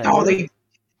Oh, whatever. they.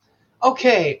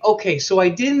 Okay. So I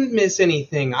didn't miss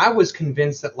anything. I was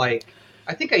convinced that, like,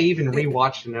 I think I even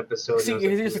rewatched an episode, and I See, was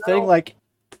like, here's the thing, no, like,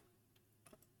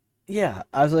 yeah,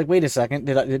 I was like, wait a second,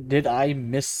 did I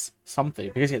miss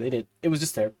something? Because yeah, they did. It was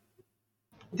just there,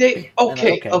 they. and like,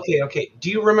 Okay, okay, okay, okay. Do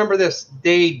you remember this?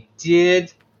 They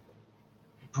did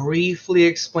briefly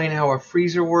explain how a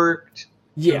freezer worked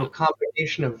through yeah, a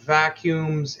combination of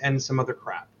vacuums and some other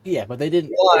crap. yeah, but they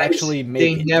didn't But actually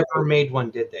they make it. never made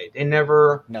one, did they? They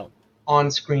never No,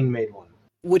 on screen made one.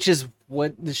 which is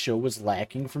what the show was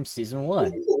lacking from season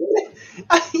one.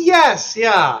 Yes,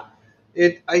 yeah.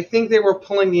 It. I think they were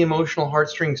pulling the emotional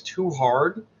heartstrings too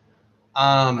hard.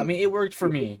 I mean, it worked for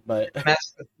me, but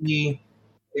Messed with the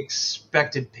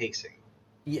expected pacing.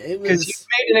 yeah, it Because you was.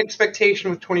 made an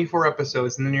expectation with 24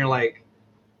 episodes, and then you're like,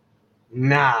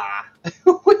 nah,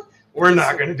 we're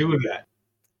not going to do that.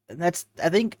 And that's, I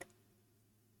think,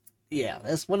 yeah,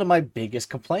 that's one of my biggest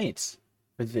complaints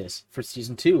with this for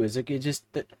season two. Is it just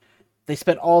that they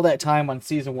spent all that time on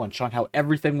season one showing how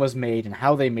everything was made and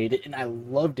how they made it, and I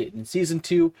loved it. In season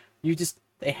two,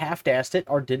 they half-assed it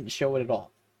or didn't show it at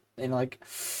all, and like,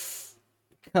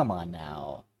 come on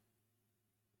now,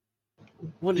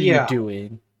 what are you Yeah.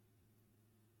 doing?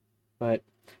 But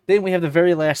then we have the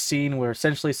very last scene where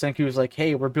essentially Senku is like,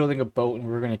 "Hey, we're building a boat and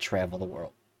we're going to travel the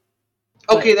world."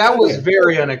 Okay, But, that was okay.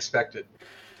 very unexpected.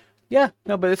 Yeah,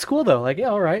 no, but it's cool though. Like, yeah,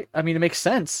 all right. I mean, it makes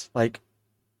sense. Like,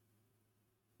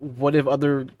 what if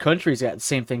other countries got the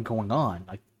same thing going on?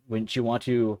 Like, wouldn't you want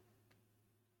to?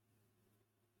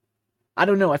 I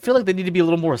don't know. I feel like they need to be a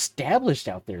little more established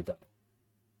out there though,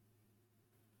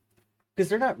 because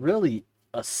they're not really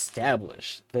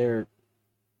established.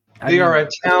 I They mean, are a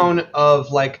town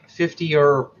of like 50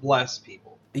 or less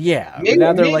people. yeah, but Maybe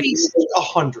now they're like,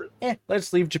 100.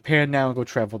 let's leave Japan now and go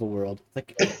travel the world.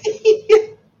 Like,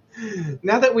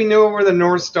 Now that we know where the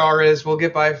North Star is, we'll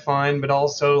get by fine. But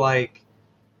also, like,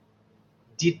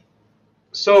 did,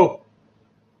 so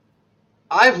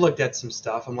I've looked at some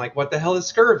stuff. I'm like, what the hell is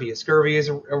scurvy? Scurvy is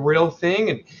a real thing,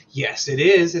 and yes, it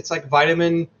is. It's like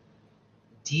vitamin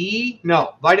D.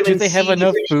 No, do vitamin they have C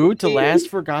enough food to deficiency. last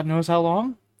for God knows how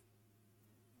long?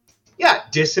 Yeah,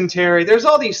 dysentery. There's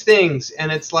all these things,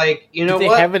 and it's like, you Do know they what?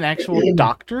 have an actual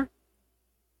doctor?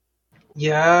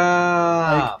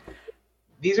 Like, Yeah,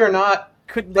 these are not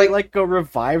couldn't they like. like go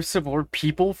revive some more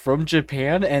people from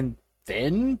Japan and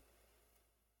then?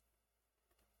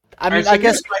 I All right, mean, so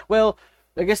here's my well,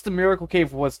 I guess the Miracle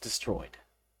Cave was destroyed.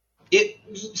 it.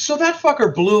 So that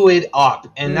fucker blew it up,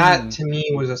 and that Mm-hmm. to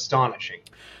me was astonishing.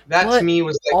 That to But me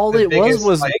was like all the it biggest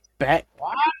was like bat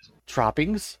what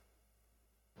droppings.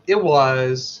 it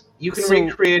was. You can So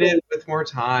recreate it with more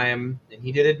time, and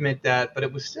he did admit that, but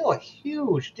it was still a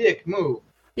huge dick move.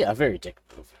 yeah, a very dick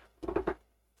move.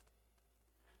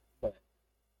 But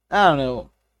I don't know.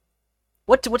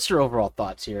 What's your overall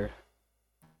thoughts here?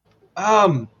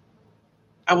 Um,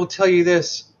 I will tell you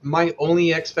this: my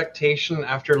only expectation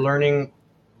after learning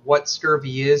what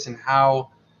scurvy is and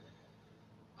how.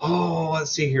 Oh,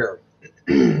 let's see here.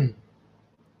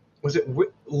 Was it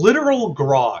literal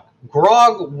grog?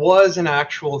 Grog was an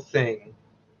actual thing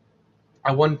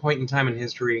at one point in time in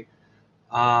history,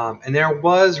 and there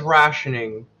was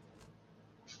rationing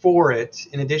for it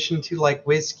in addition to like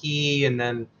whiskey, and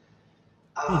then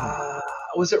Mm-hmm.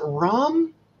 was it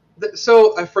rum?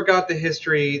 So I forgot the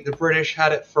history. The British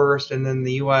had it first, and then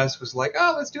the U.S. was like,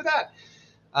 "Oh, let's do that,"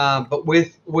 but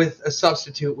with a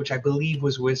substitute, which I believe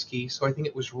was whiskey. So I think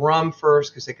it was rum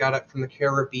first because they got it from the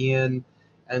Caribbean,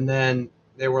 and then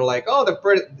they were like, "Oh,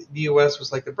 the U.S.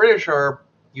 was like the British are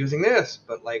using this,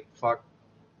 but like fuck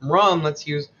rum, let's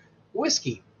use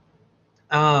whiskey."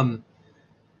 Um,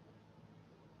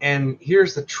 and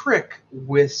here's the trick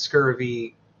with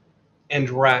scurvy and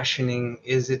rationing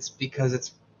is it's because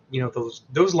it's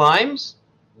those limes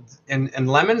and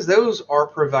lemons, those are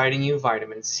providing you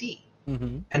vitamin C.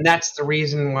 Mm-hmm. And that's the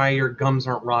reason why your gums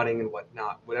aren't rotting and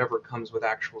whatnot, whatever comes with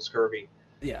actual scurvy.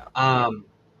 Yeah. Um,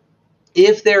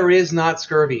 if there is not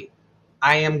scurvy,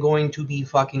 I am going to be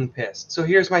fucking pissed. So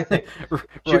here's my thing.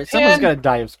 Right. Someone's Japan, got to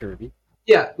die of scurvy.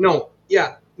 yeah, no,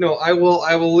 I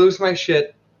will lose my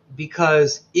shit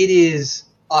because it is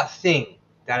a thing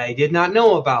that I did not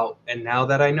know about, and now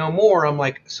that I know more, I'm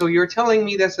like, so you're telling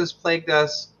me this has plagued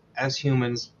us as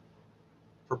humans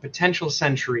for potential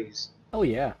centuries. Oh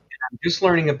yeah. I'm just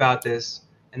learning about this,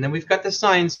 and then we've got the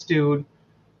science dude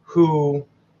who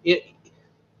it,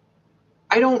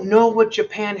 I don't know what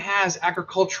Japan has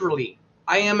agriculturally.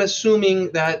 I am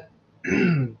assuming that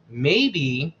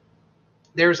maybe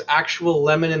there's actual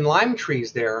lemon and lime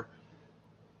trees there.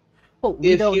 Well,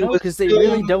 we If don't you know because they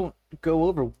really assume, don't go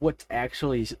over what's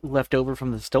actually left over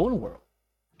from the stone world.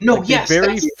 no, Like the yes, very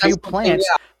that's few the thing. plants,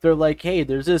 they're like, hey,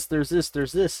 there's this, there's this,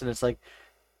 there's this, and it's like,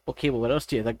 okay, well, what else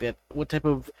do you like? That what type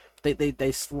of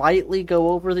they slightly go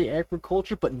over the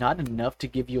agriculture, but not enough to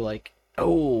give you like,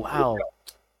 oh wow.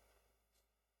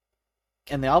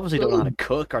 And they obviously don't know how to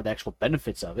cook or the actual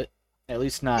benefits of it. At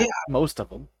least Yeah. not most of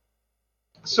them.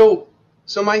 So,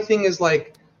 so my thing is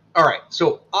like, all right.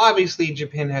 So obviously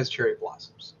Japan has cherry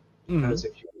blossoms Mm-hmm. because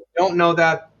if you don't know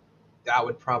that, that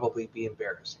would probably be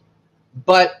embarrassing.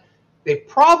 But they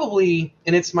probably,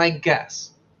 and it's my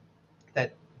guess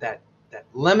that that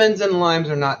lemons and limes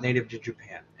are not native to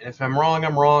Japan. And if I'm wrong,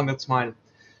 I'm wrong. That's fine.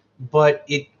 But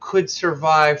it could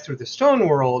survive through the stone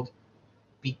world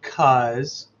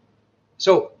because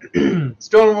so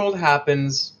stone world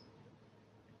happens.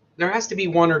 There has to be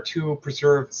one or two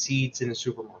preserved seeds in a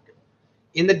supermarket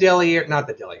in the Delhi area, not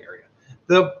the Delhi area.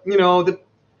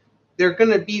 They're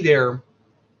going to be there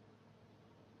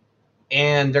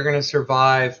and they're going to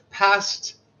survive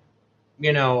past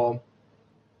you know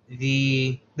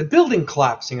the building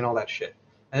collapsing and all that shit.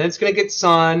 And then it's going to get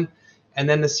sun, and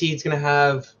then the seed's going to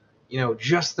have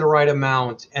just the right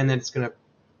amount, and then it's going to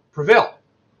prevail.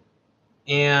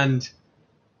 And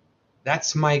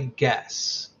that's my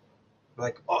guess.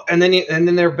 Like, oh, and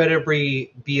then there better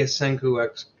be a Senku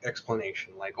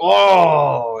explanation, like,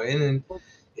 oh, and then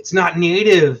it's not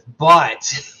native, but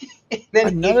and then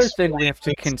he Another thing we have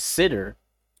to explains. consider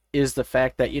is the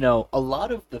fact that, a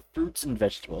lot of the fruits and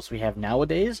vegetables we have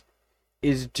nowadays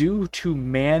is due to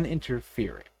man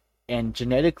interfering and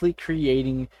genetically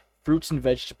creating fruits and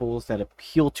vegetables that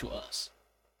appeal to us.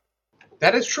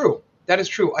 That is true. That is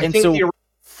true. I And think so the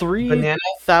banana.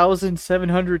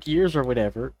 3,700 years or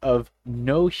whatever of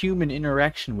no human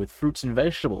interaction with fruits and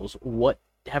vegetables, what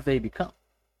have they become?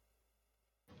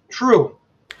 True.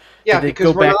 Yeah, Did they go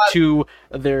because we're back not. to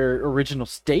their original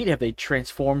state? Have they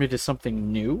transformed into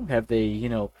something new? Have they,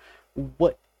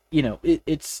 what,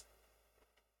 it's,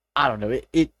 I don't know.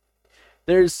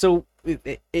 There's so,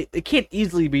 it can't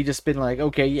easily be just been like,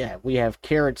 okay, yeah, we have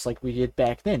carrots like we did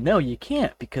back then. No, you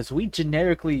can't because we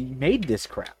genetically made this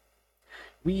crap.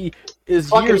 We is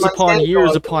Fucking years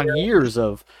Monsanto. upon years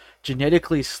of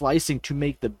genetically slicing to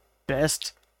make the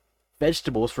best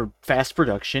vegetables for fast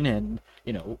production and,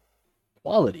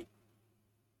 quality.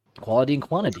 Quality and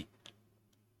quantity.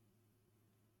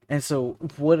 And so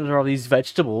what are all these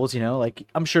vegetables, like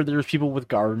I'm sure there's people with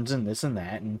gardens and this and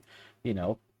that and, you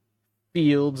know,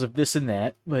 fields of this and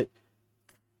that, but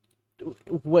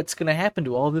what's going to happen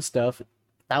to all this stuff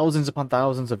thousands upon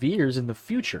thousands of years in the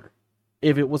future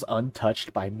if it was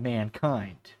untouched by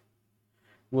mankind?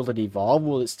 Will it evolve?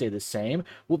 Will it stay the same?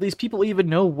 Will these people even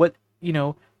know what,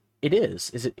 it is?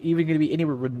 Is it even going to be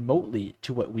anywhere remotely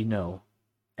to what we know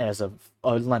as a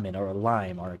lemon or a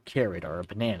lime or a carrot or a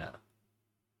banana?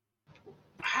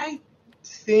 I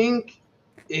think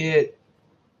it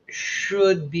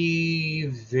should be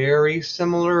very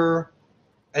similar,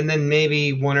 and then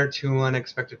maybe one or two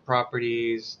unexpected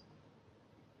properties,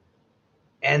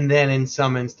 and then in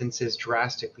some instances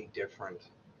drastically different.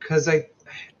 Because But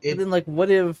then, like, what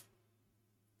if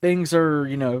things are,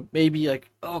 maybe like,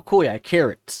 oh, cool, yeah,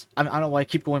 carrots. I don't know why I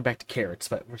keep going back to carrots,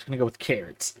 but we're just gonna go with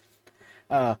carrots.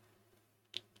 Uh,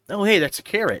 oh, hey, that's a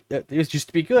carrot. These used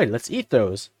to be good. Let's eat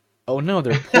those. Oh no,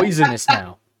 they're poisonous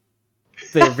now.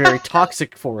 They're very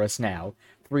toxic for us now.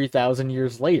 3,000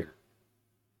 years later.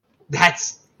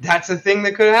 that's a thing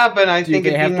that could happen. I Do think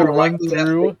they it'd be have to more run likely that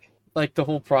through like the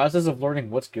whole process of learning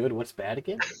what's good, what's bad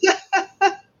again?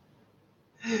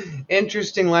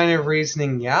 interesting line of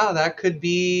reasoning. Yeah, that could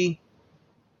be.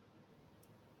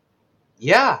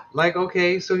 Yeah, like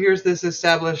okay, so here's this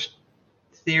established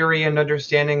theory and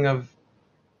understanding of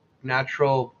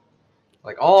natural,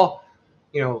 like all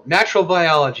natural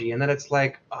biology, and then it's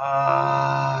like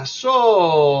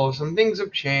so some things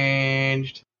have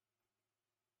changed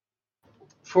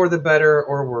for the better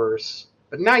or worse,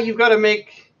 but now you've got to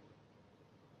make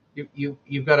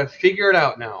you've got to figure it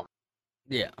out now.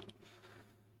 Yeah.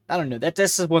 I don't know. That's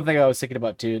just one thing I was thinking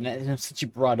about too. And since you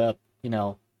brought up,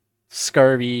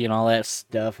 scurvy and all that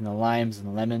stuff, and the limes and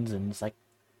the lemons, and it's like,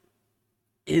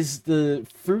 is the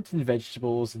fruits and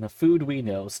vegetables and the food we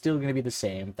know still going to be the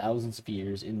same thousands of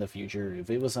years in the future if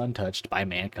it was untouched by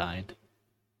mankind?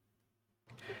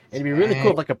 It'd be really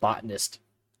cool if, like, a botanist,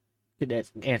 could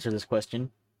answer this question.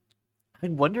 I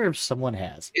wonder if someone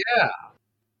has. Yeah.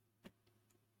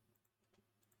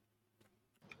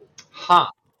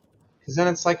 Huh. Because then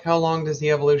it's like, how long does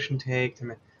the evolution take to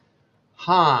make?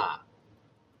 Huh.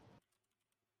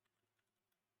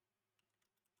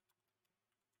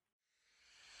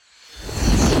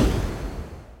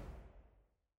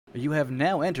 You have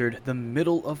now entered the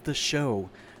middle of the show.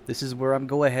 This is where I'm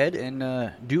go ahead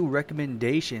and do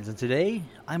recommendations. And today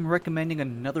I'm recommending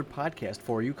another podcast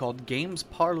for you called Games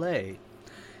Parlay.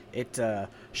 It's a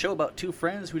show about two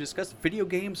friends who discuss video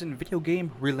games and video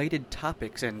game related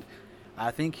topics. And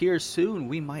I think here soon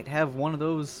we might have one of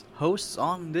those hosts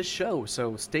on this show.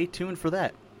 So stay tuned for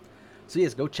that. So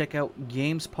yes, go check out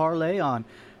Games Parlay on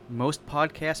most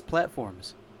podcast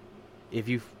platforms. If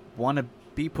you want to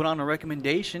be put on a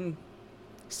recommendation,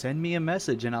 send me a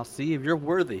message and I'll see if you're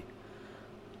worthy.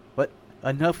 But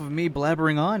enough of me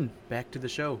blabbering on. Back to the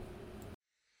show.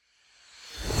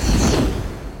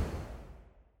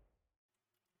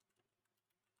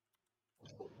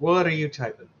 What are you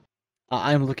typing?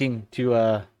 I'm looking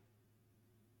to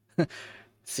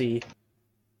see,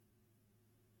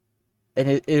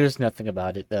 and there's nothing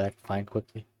about it that I can find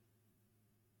quickly.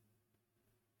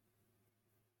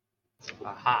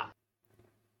 Aha.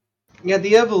 Yeah,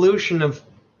 the evolution of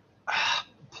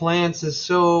plants is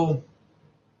so.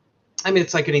 I mean,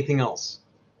 it's like anything else.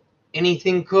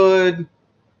 Anything could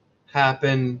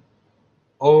happen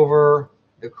over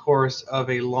the course of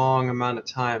a long amount of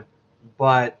time.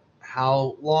 But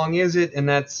how long is it? And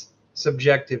that's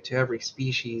subjective to every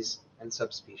species and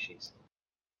subspecies.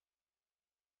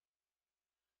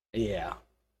 Yeah.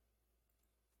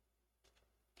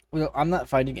 Well, I'm not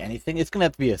finding anything. It's gonna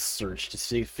have to be a search to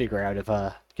figure out if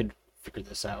I can figure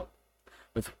this out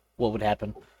with what would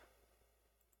happen.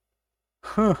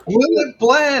 Huh. Will it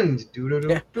blend?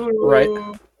 Yeah,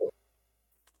 right.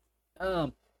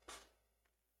 Um,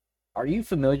 are you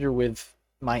familiar with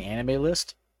my anime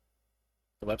list?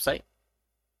 The website?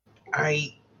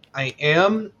 I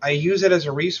am. I use it as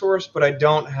a resource, but I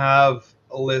don't have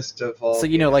a list of all. So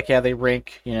you know, like how they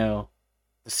rank, the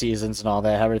seasons and all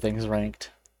that, how everything's ranked.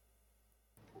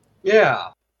 Yeah.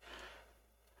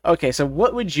 Okay, so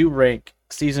what would you rank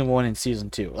season 1 and season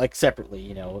 2? Like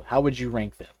separately, how would you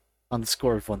rank them on the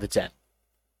score of 1 to 10?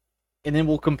 And then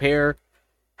we'll compare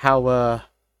how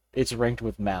it's ranked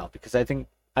with Mao, because I think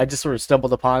I just sort of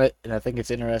stumbled upon it and I think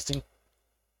it's interesting.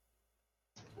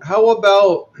 How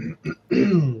about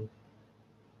an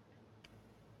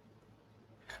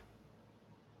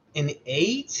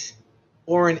 8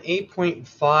 or an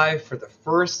 8.5 for the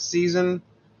first season?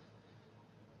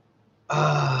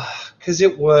 Because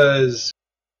it was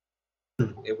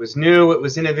new, it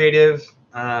was innovative.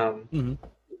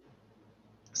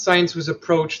 Science was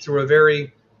approached through a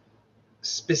very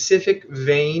specific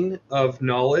vein of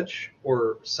knowledge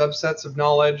or subsets of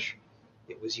knowledge.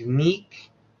 It was unique.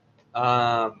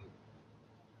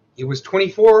 It was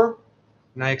 24,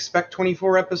 and I expect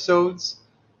 24 episodes.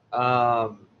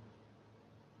 So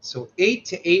 8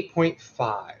 to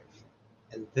 8.5.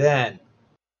 And then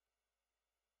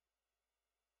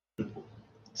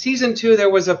season 2, there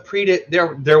was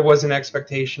there was an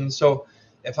expectation. So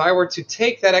if I were to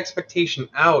take that expectation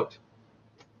out,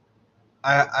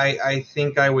 I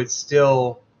think I would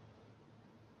still.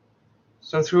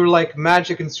 So through like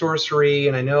magic and sorcery,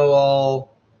 and I know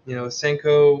all,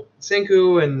 Senku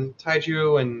and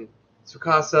Taiju and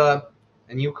Tsukasa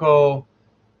and Yuko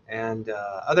and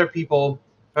other people.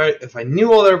 If I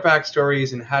knew all their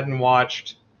backstories and hadn't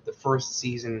watched the first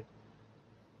season,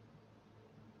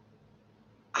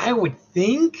 I would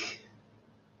think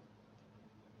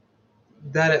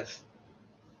that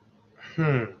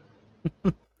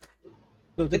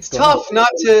it's tough not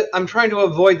to. I'm trying to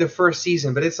avoid the first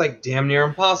season, but it's like damn near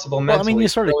impossible mentally. Well, I mean, you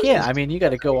sort of can't. I mean, you got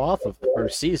to go off of the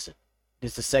first season.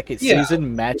 Does the second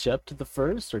season match up to the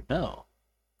first, or no?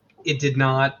 It did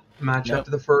not match up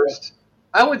to the first.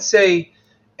 I would say,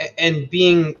 and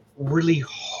being really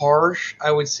harsh,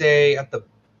 I would say at the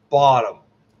bottom,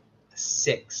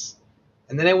 6.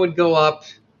 And then I would go up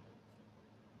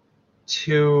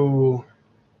to.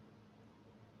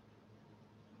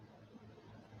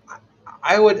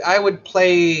 I would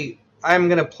play. I'm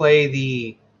gonna play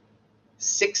the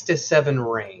 6 to 7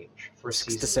 range for 6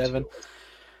 season to 7.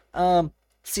 2.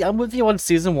 See, I'm with you on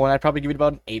season 1. I'd probably give it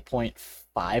about an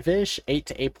 8.5-ish, 8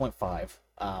 to 8.5.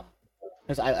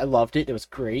 Because I loved it. It was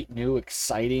great, new,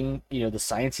 exciting. The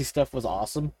sciencey stuff was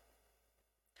awesome.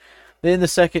 Then the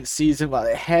second season, while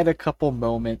it had a couple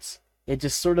moments, it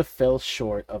just sort of fell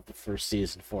short of the first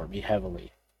season for me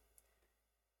heavily.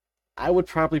 I would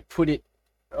probably put it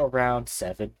around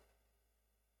 7.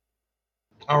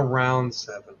 Around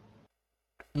 7.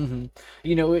 Hmm.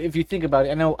 You know, if you think about it,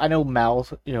 I know Mal,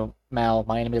 Mal,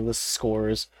 my anime list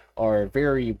scores are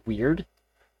very weird.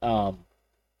 Um,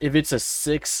 if it's a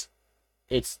 6,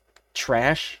 it's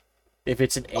trash. If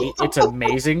it's an 8, it's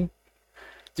amazing.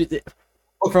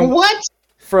 From What?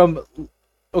 from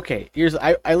okay, here's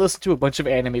I listen to a bunch of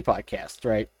anime podcasts,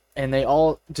 right? And they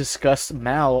all discuss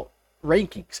Mal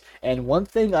rankings. And one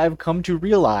thing I've come to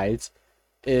realize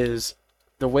is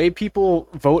the way people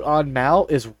vote on Mal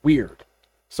is weird.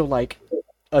 So like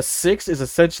a 6 is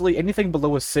essentially anything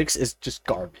below a 6 is just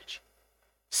garbage.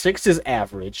 6 is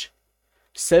average.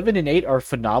 7 and 8 are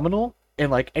phenomenal,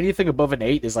 and like anything above an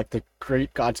 8 is like the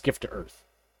great God's gift to Earth.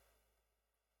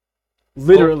 Oh,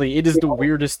 Literally, it is the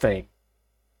weirdest thing.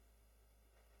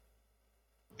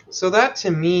 so that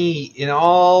to me, in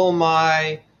all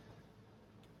my,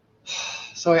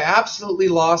 so I absolutely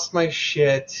lost my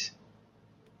shit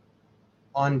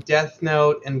on Death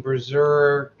Note and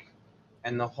Berserk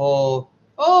and the whole,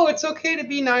 oh, it's okay to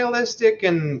be nihilistic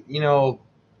and,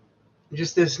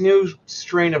 just this new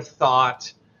strain of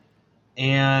thought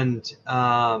and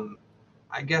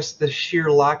I guess the sheer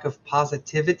lack of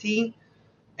positivity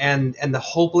and the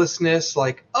hopelessness,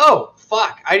 like, oh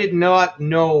fuck, I did not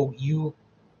know you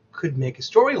could make a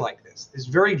story like this. It's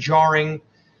very jarring.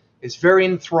 It's very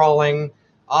enthralling.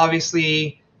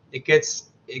 Obviously, it gets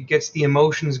the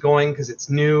emotions going because it's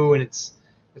new and it's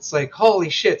like holy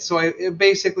shit. So it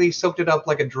basically soaked it up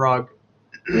like a drug.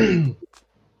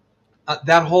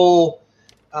 That whole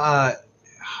uh,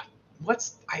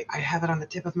 I have it on the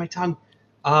tip of my tongue.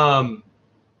 Um,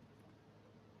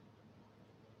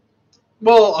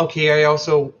 well, okay, I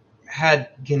also had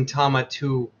Gintama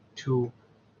to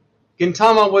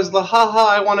Gintama was the haha,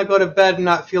 I want to go to bed and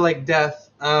not feel like death,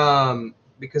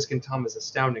 because Gintama is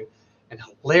astounding and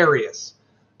hilarious.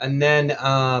 And then,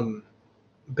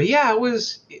 but yeah,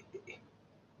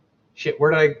 shit.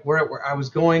 Where I was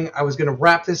going? I was gonna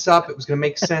wrap this up. It was gonna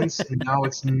make sense, and now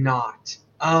it's not.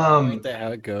 Ain't that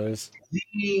how it goes?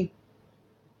 The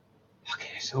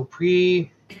okay, so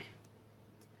pre,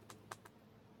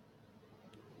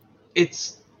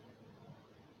 it's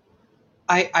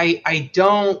I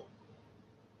don't.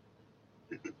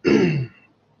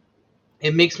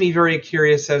 It makes me very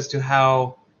curious as to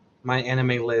how my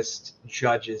anime list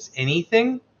judges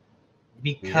anything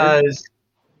Weird. because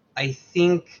I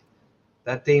think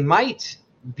that they might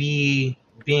be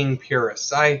being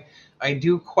purists. I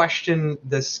do question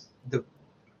the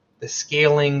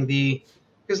scaling, the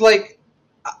because like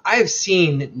I've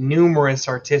seen numerous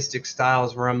artistic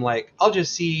styles where I'm like, I'll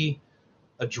just see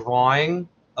a drawing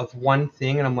of one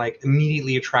thing and I'm like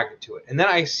immediately attracted to it, and then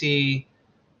I see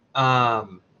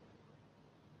um,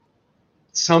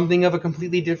 something of a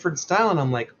completely different style and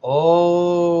I'm like,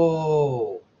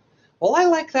 oh, well, I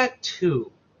like that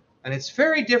too, and it's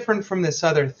very different from this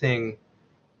other thing,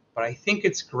 but I think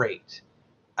it's great.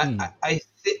 Hmm.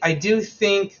 I do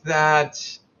think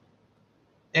that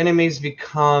anime's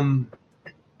become,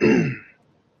 and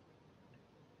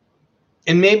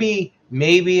maybe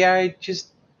I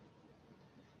just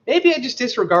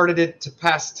disregarded it to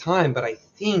pass time, but I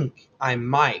think I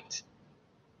might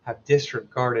have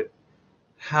disregarded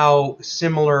how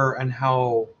similar and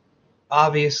how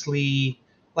obviously,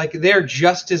 like, they're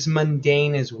just as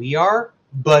mundane as we are,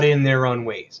 but in their own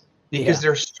ways because Yeah.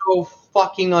 they're so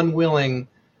fucking unwilling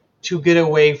to get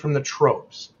away from the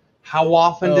tropes. How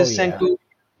often Oh does yeah. Senku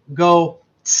go,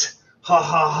 "Tsk, ha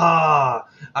ha ha,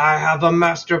 I have a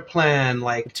master plan,"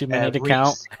 like Too many to every,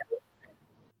 count.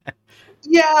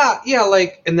 yeah,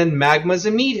 like, and then Magma's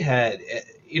a meathead.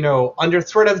 Under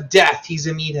threat of death, he's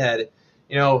a meathead.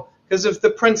 Because of the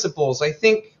principles. I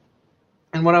think,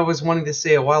 and what I was wanting to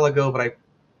say a while ago, but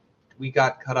we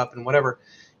got caught up in whatever,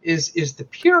 is the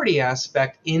purity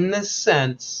aspect in the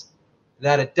sense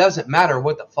that it doesn't matter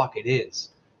what the fuck it is.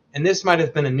 And this might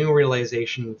have been a new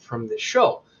realization from this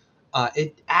show.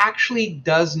 It actually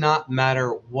does not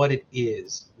matter what it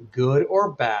is, good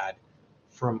or bad,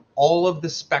 from all of the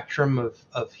spectrum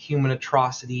of human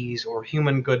atrocities or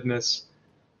human goodness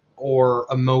or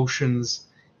emotions.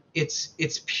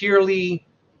 It's purely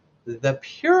the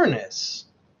pureness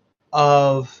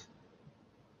of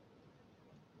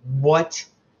what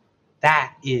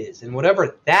that is, and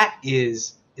whatever that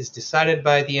is decided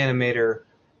by the animator,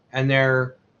 and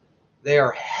they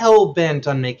are hell bent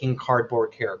on making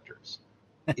cardboard characters.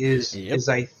 Is Yep. is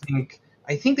I think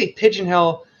they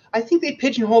pigeonhole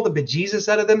the bejesus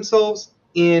out of themselves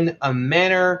in a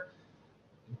manner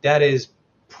that is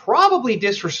probably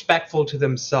disrespectful to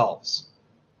themselves,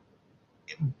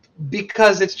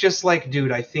 because it's just like,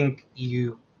 dude, I think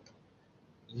you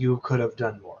could have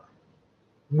done more.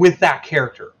 with that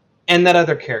character and that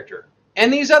other character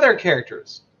and these other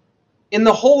characters. In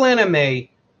the whole anime,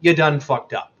 you done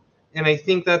fucked up. And I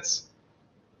think that's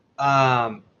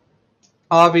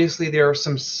obviously there are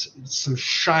some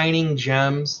shining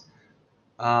gems,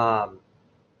 um,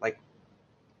 like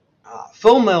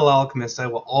Full Metal Alchemist. I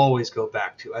will always go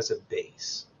back to as a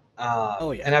base.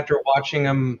 Oh yeah. And after watching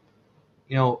them,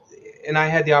 you know, and I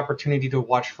had the opportunity to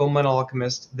watch Full Metal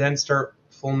Alchemist, then start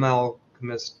Full Metal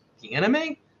Alchemist the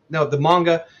anime, no, the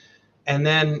manga, and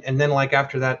then like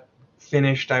after that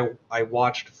finished, I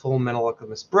watched Full Metal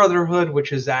Alchemist Brotherhood,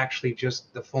 which is actually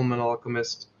just the Full Metal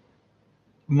Alchemist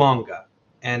manga,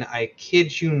 and I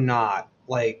kid you not,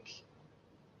 like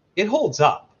it holds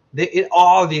up. It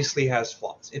obviously has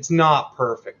flaws. It's not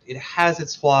perfect. It has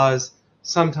its flaws.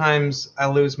 Sometimes I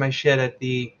lose my shit at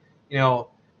the, you know,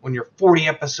 when you're 40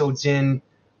 episodes in,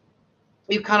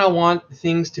 you kind of want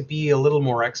things to be a little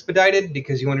more expedited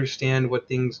because you understand what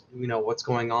things, you know, what's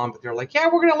going on. But they're like, yeah,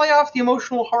 we're going to lay off the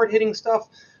emotional, hard hitting stuff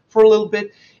for a little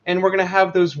bit, and we're going to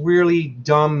have those really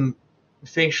dumb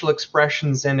facial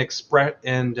expressions and I love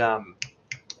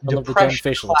the dumb depression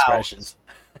facial clouds. expressions.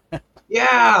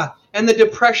 Yeah, and the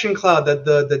depression cloud,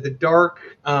 the dark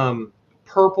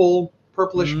purplish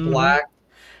Mm-hmm. black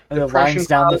And the depression lines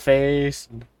down the cloud. face.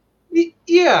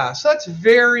 Yeah, so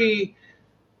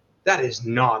that is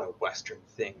not a Western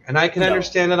thing, and I can No.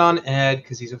 understand it on Ed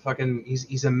because he's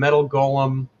a metal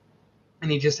golem, and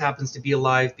he just happens to be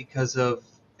alive because of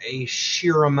a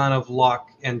sheer amount of luck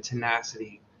and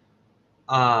tenacity.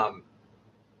 Um,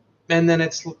 and then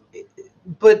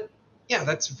but yeah,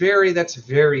 that's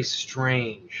very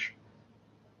strange.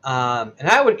 And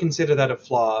I would consider that a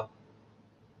flaw.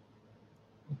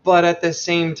 But at the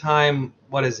same time,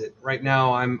 what is it? Right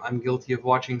now, I'm guilty of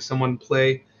watching someone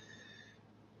play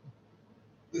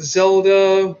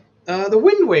Zelda, The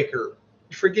Wind Waker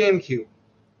for GameCube,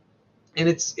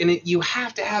 and you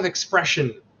have to have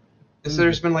expression. So Mm-hmm.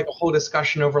 there's been like a whole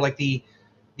discussion over like the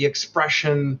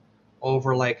expression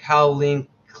over like how Link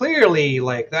clearly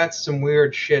like that's some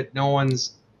weird shit. No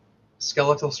one's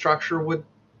skeletal structure would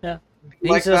Yeah. be He's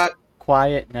like just that.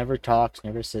 quiet, never talks,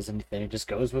 never says anything, just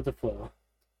goes with the flow.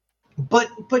 But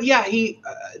yeah, he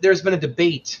there's been a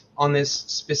debate on this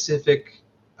specific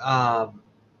um,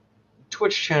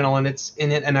 Twitch channel, and it's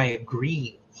in it, and I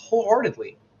agree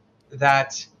wholeheartedly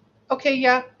that okay,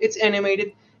 yeah, it's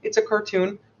animated, it's a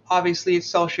cartoon, obviously it's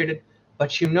cel shaded,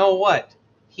 but you know what?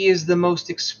 He is the most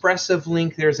expressive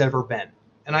Link there's ever been,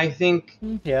 and I think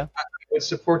Yeah. I would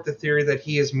support the theory that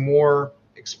he is more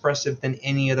expressive than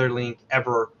any other Link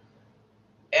ever,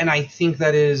 and I think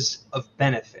that is of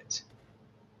benefit.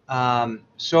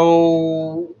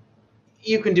 So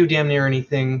you can do damn near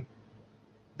anything.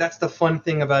 That's the fun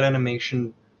thing about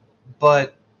animation,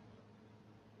 but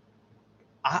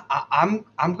I'm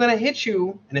gonna hit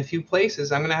you in a few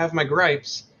places. I'm gonna have my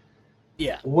gripes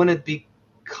Yeah. when it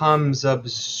becomes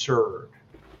absurd.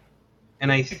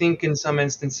 And I think in some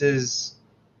instances,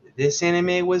 this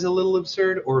anime was a little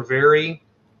absurd or very.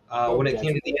 Oh, When it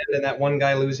came to the definitely. end and that one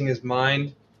guy losing his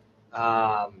mind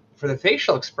for the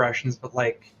facial expressions, but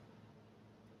like,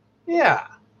 yeah,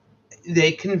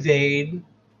 they conveyed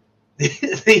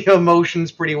the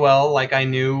emotions pretty well. Like I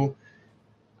knew.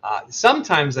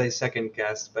 Sometimes I second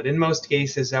guessed, but in most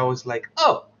cases I was like,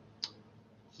 oh,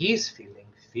 he's feeling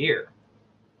fear.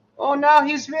 Oh, now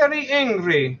he's very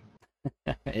angry.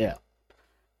 Yeah.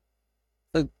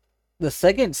 The the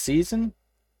second season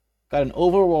got an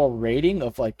overall rating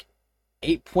of like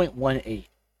 8.18.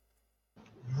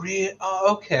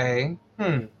 Okay.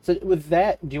 Hmm. So with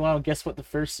that, do you want to guess what the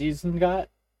first season got?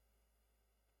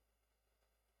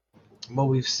 Well,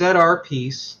 we've said our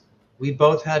piece. We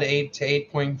both had 8 to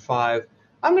 8.5.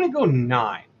 I'm going to go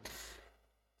 9.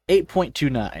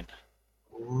 8.29.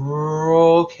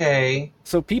 Okay.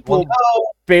 So Well, people no,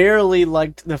 barely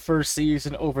liked the first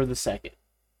season over the second.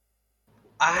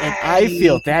 And I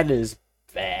feel I. that is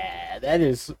bad. That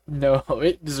is no,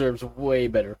 it deserves way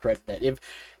better credit than that.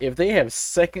 If they have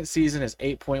second season as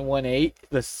 8.18,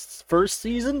 the first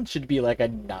season should be like a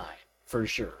 9 for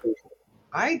sure.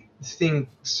 I think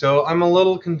so. I'm a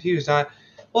little confused.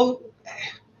 Well,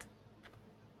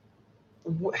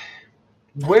 wh-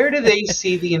 where do they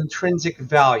see the intrinsic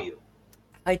value?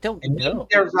 I don't And maybe know.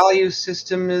 their value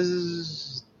system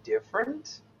is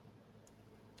different.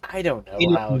 I don't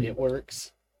know how In, it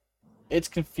works. It's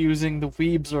confusing. The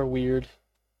weebs are weird.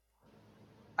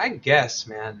 I guess,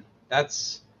 man,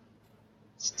 that's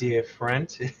it's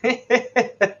different.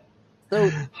 So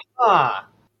ah,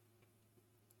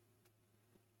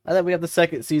 now that we have the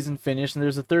second season finished and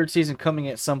there's a third season coming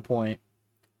at some point,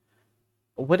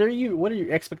 what are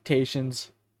your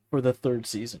expectations for the third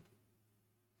season?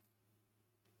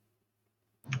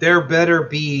 There better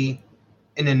be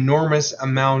an enormous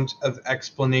amount of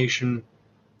explanation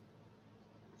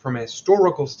from a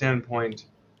historical standpoint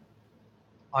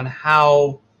on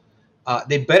how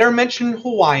they better mention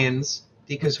Hawaiians,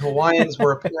 because Hawaiians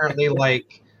were apparently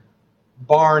like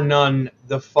bar none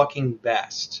the fucking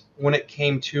best when it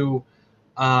came to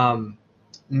um,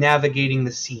 navigating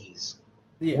the seas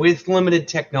Yeah. with limited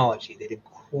technology. They did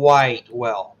quite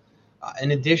well.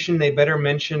 In addition, they better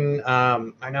mention.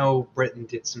 I know Britain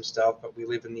did some stuff, but we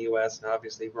live in the U.S. and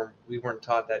obviously we weren't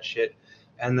taught that shit.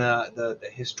 And the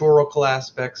historical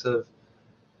aspects of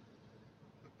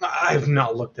I've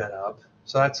not looked that up,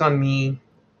 so that's on me.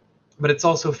 But it's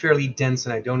also fairly dense,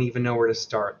 and I don't even know where to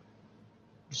start.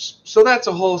 So that's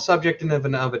a whole subject in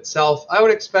and of itself. I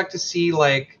would expect to see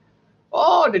like,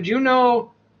 oh, did you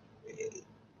know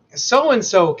so and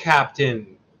so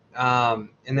captain?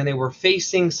 And then they were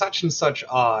facing such and such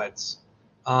odds.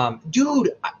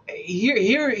 Dude,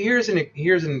 here's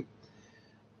an.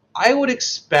 I would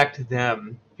expect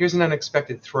them. Here's an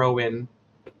unexpected throw in.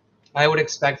 I would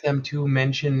expect them to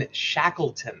mention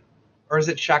Shackleton, or is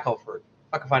it Shackleford?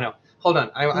 Fuck if I know. Hold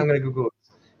on, I'm gonna Google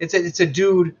it. It's a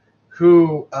dude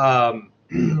who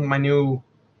my new.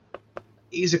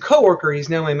 He's a coworker. He's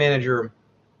now my manager.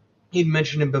 He'd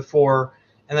mentioned him before,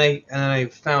 and I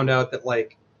found out that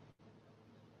like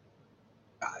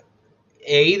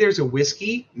A, there's a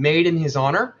whiskey made in his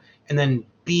honor, and then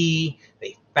B,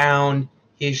 they found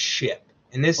his ship.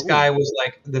 And this Oh, guy was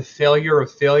like the failure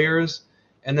of failures.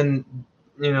 And then,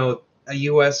 a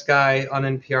US guy on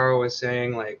NPR was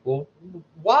saying, like, well,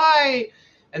 why?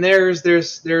 And there's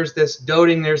this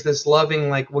doting, there's this loving,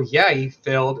 like, well, yeah, he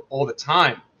failed all the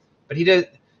time. But he did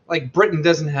like Britain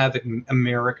doesn't have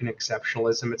American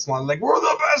exceptionalism. It's not like we're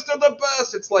the best of the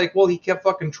best. It's like, well, he kept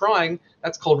fucking trying.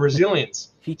 That's called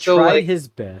resilience. he So tried like his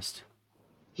best.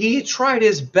 he tried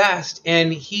his best,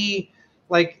 and he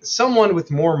like someone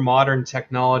with more modern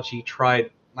technology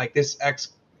tried like this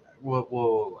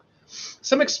whoa.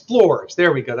 Some explorers.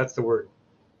 There we go. That's the word.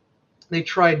 They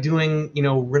tried doing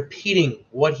repeating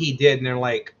what he did, and they're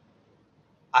like,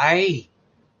 I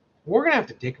we're going to have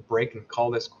to take a break and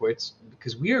call this quits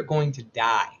because we are going to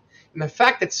die. And the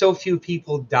fact that so few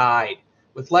people died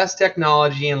with less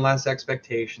technology and less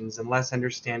expectations and less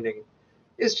understanding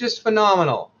is just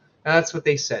phenomenal. And that's what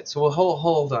they said. So we'll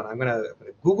hold on. I'm gonna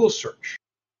Google search.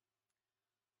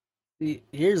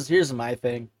 Here's my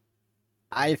thing.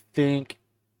 I think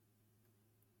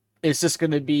it's just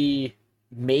gonna be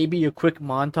maybe a quick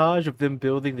montage of them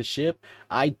building the ship.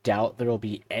 I doubt there'll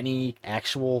be any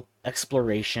actual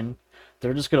exploration.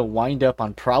 They're just gonna wind up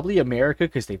on probably America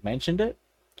because they've mentioned it,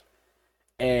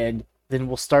 and then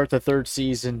we'll start the third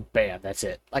season. Bam, that's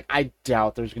it. Like I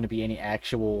doubt there's gonna be any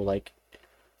actual like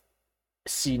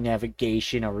sea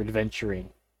navigation or adventuring.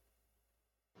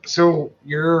 So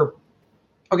you're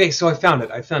okay. So I found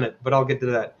it, but I'll get to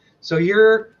that. So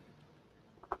you're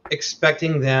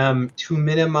expecting them to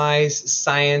minimize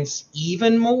science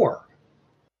even more.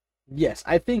 Yes,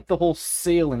 I think the whole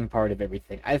sailing part of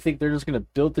everything. I think they're just gonna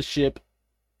build the ship.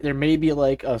 There may be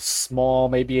like a small,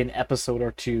 maybe an episode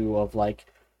or two of like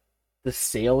the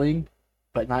sailing,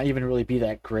 but not even really be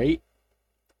that great.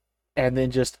 And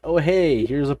then just, oh hey,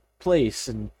 here's a place,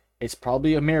 and it's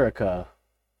probably America.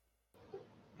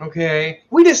 Okay,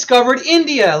 we discovered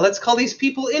India. Let's call these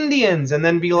people Indians, and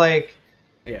then be like,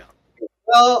 Yeah.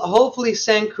 well, hopefully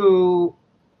Senku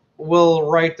will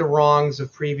right the wrongs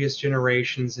of previous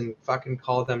generations and fucking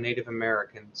call them Native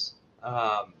Americans.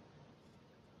 Um,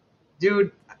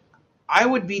 Dude, I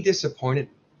would be disappointed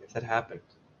if that happened.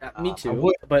 Me I too.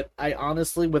 would. But I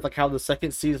honestly, with like how the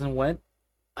second season went,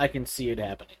 I can see it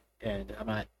happening, and I'm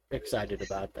not excited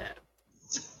about that.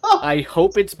 I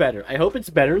hope it's better. I hope it's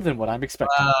better than what I'm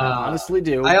expecting. I Uh, honestly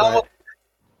do, I almost, but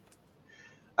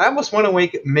I almost want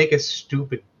to make a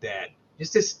stupid bet.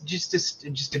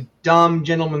 Just a dumb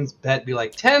gentleman's bet. Be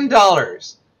like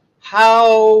 $10.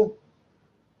 How?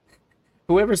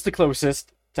 whoever's the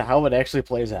closest to how it actually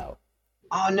plays out.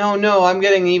 Oh no! I'm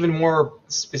getting even more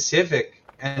specific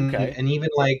Okay. and even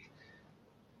like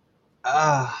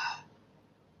uh,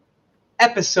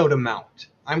 episode amount.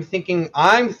 I'm thinking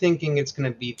it's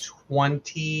going to be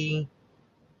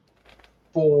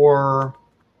 24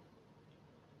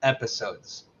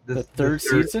 episodes. The The third third,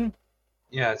 season?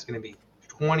 yeah, it's going to be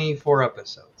 24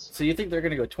 episodes. So you think they're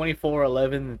going to go 24,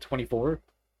 11, and 24?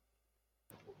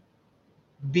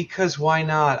 Because why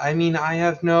not? I mean, I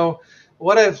have no.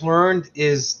 What I've learned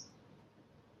is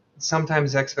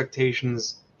sometimes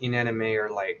expectations in anime are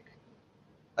like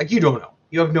you don't know.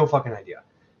 You have no fucking idea.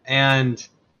 And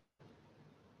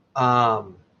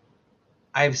um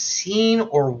I've seen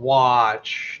or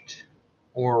watched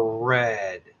or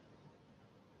read,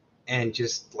 and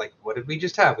just like, what did we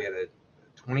just have? We had a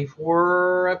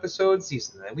 24 episode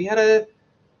season. Then we had an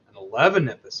 11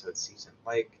 episode season.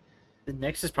 Like, The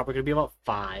next is probably going to be about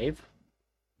 5,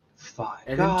 five.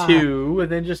 and then God, 2,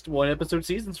 and then just 1 episode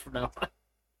seasons from now.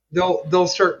 they'll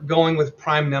start going with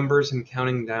prime numbers and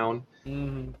counting down.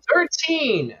 Mm-hmm.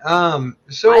 13. I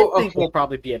So think okay. we'll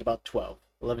probably be at about 12,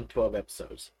 11, 12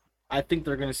 episodes. I think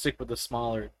they're going to stick with the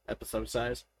smaller episode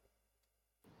size.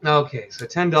 Okay, so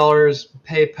 $10,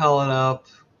 PayPal it up,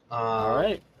 All um,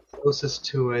 right. closest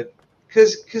to it,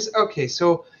 because okay,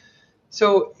 so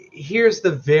here's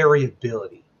the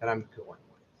variability that I'm going with.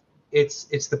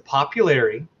 It's the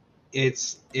popularity,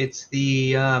 it's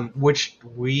the which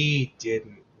we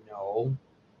didn't know.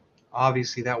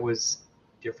 Obviously, that was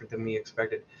different than we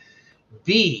expected.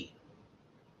 B,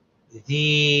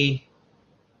 the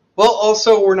well,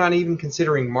 also we're not even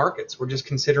considering markets. We're just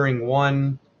considering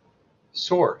one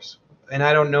source, and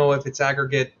I don't know if it's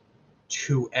aggregate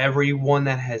to everyone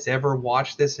that has ever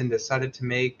watched this and decided to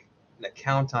make an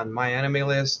account on My Anime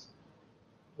List,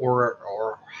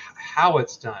 or how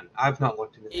it's done. I've not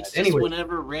looked into that. It's just Anyway,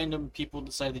 whenever random people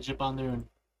decide to jump on there and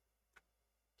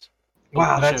post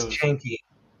wow, the that's shows. janky.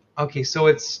 Okay, so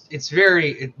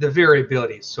the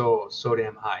variability is so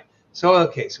damn high. So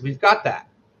okay, so we've got that.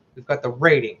 We've got the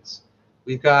ratings.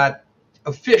 We've got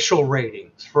official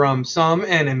ratings from some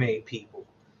anime people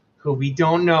who we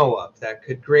don't know of that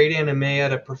could grade anime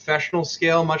at a professional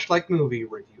scale, much like movie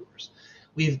reviewers.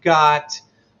 We've got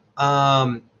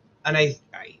um, a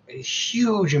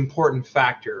huge important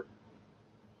factor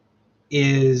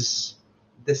is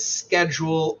the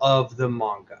schedule of the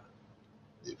manga.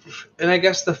 And I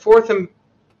guess the fourth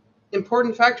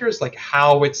important factor is like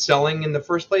how it's selling in the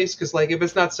first place. Because like if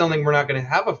it's not selling, we're not going to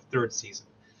have a third season.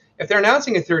 If they're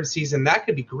announcing a third season, that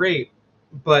could be great.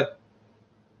 But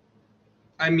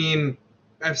I mean,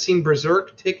 I've seen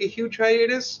Berserk take a huge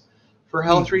hiatus for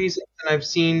health Mm-hmm. reasons, and I've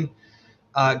seen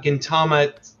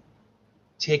Gintama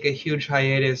take a huge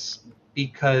hiatus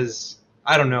because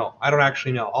I don't know. I don't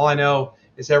actually know. All I know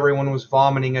is everyone was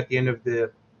vomiting at the end of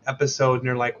the episode, and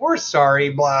they're like, "We're sorry,"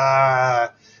 blah.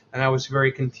 And I was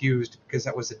very confused because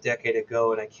that was a decade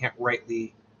ago, and I can't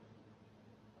rightly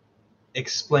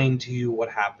explain to you what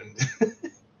happened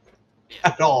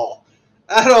at all.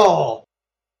 At all.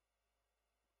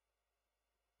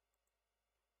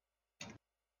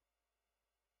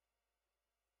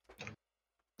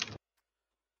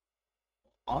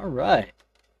 All right.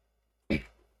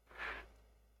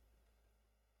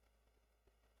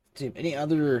 Team, any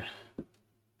other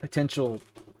potential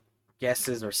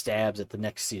guesses or stabs at the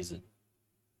next season?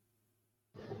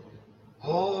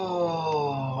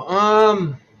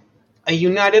 Oh, a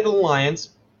united alliance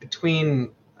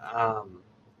between um,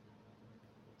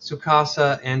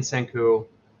 Tsukasa and Senku.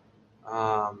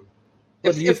 Um,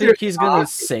 But do you if think there's he's gonna not,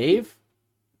 save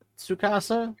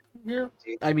Tsukasa here?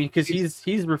 I mean, because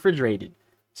he's refrigerated.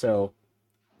 So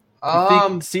you think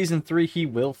um, season 3 he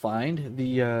will find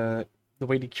the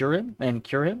way to cure him and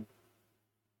cure him?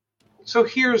 so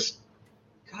here's,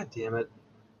 God damn it.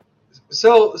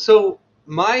 So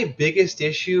my biggest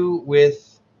issue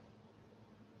with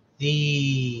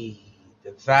the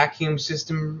the vacuum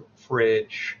system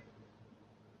fridge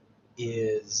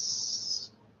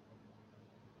is,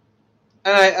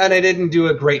 and I didn't do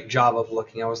a great job of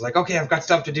looking. I was like, okay, I've got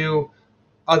stuff to do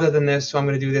other than this, so I'm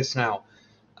going to do this now,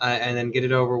 and then get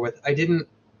it over with. I didn't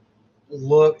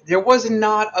look. There was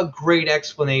not a great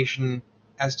explanation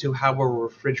as to how a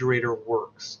refrigerator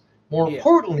works. More Yeah.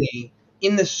 importantly,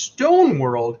 in the stone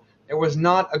world, there was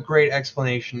not a great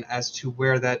explanation as to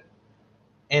where that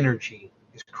energy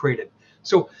is created.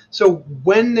 So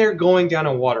when they're going down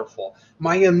a waterfall,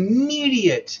 my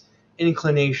immediate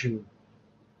inclination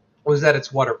was that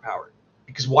it's water powered.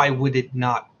 Because why would it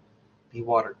not be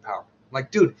water powered?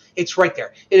 Like, dude, it's right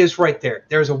there. It is right there.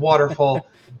 There's a waterfall.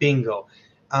 Bingo.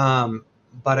 Um,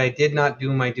 but I did not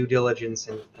do my due diligence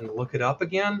and look it up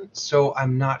again, so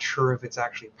I'm not sure if it's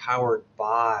actually powered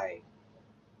by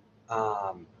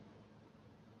um,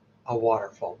 a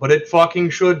waterfall. But it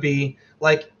fucking should be.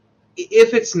 Like,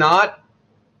 if it's not,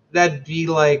 that'd be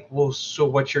like, well, so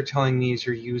what you're telling me is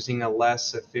you're using a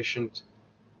less efficient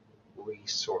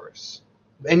resource.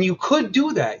 And you could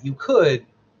do that. You could,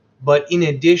 but in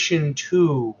addition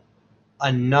to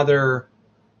another,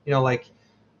 like,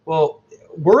 well,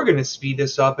 we're going to speed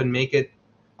this up and make it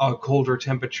a colder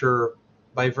temperature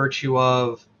by virtue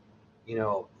of,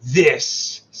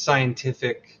 this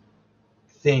scientific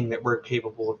thing that we're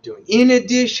capable of doing. In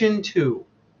addition to,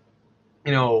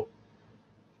 you know,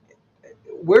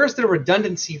 where's the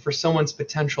redundancy for someone's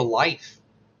potential life?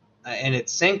 And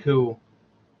it's Senku,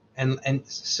 and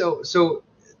so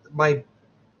my,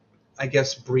 I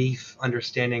guess, brief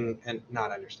understanding, and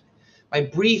not understanding, my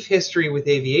brief history with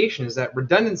aviation is that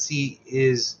redundancy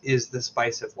is the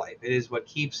spice of life. It is what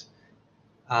keeps.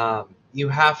 You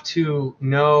have to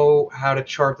know how to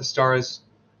chart the stars.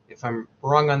 If I'm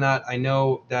wrong on that, I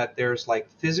know that there's like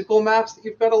physical maps that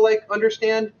you've got to like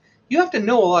understand. You have to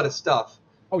know a lot of stuff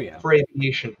Oh yeah. for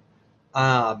aviation.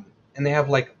 And they have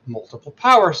like multiple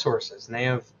power sources, and they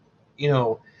have, you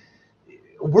know,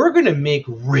 we're going to make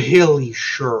really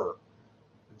sure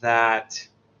that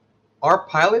our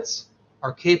pilots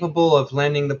are capable of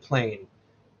landing the plane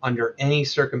under any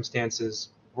circumstances.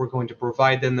 We're going to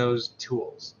provide them those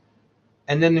tools.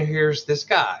 And then here's this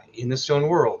guy in the stone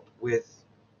world with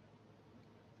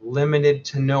limited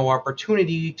to no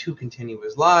opportunity to continue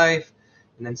his life.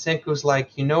 And then Senku's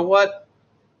like, you know what?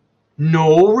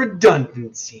 No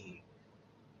redundancy.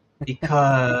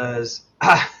 Because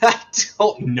I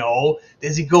don't know.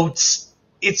 Does he go,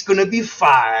 it's going to be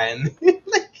fine?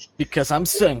 Because I'm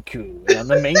Senku, and I'm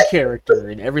the main character,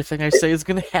 and everything I say is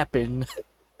gonna happen.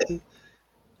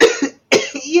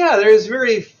 Yeah, there's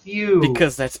very few.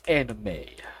 Because that's anime.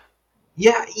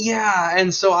 Yeah,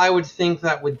 and so I would think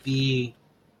that would be,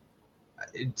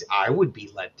 I would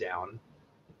be let down.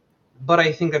 But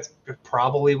I think that's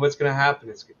probably what's going to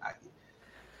happen.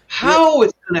 How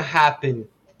it's going to happen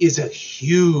is a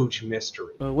huge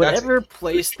mystery. Whatever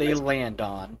place they land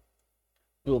on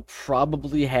will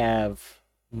probably have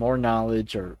more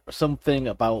knowledge or something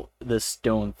about the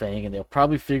stone thing, and they'll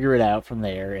probably figure it out from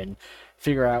there and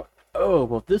figure out, oh,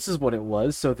 well, this is what it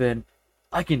was, so then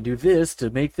I can do this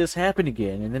to make this happen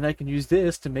again, and then I can use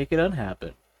this to make it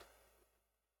unhappen.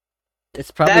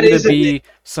 It's probably going to be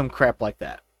some crap like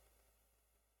that.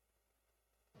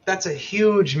 That's a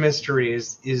huge mystery,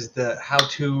 is the how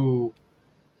to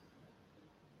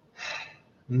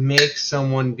make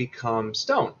someone become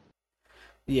stone.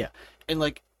 Yeah, and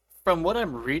like, from what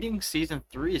I'm reading, season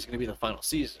 3 is going to be the final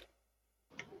season.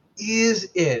 Is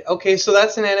it? Okay, so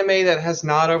that's an anime that has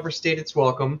not overstayed its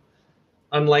welcome.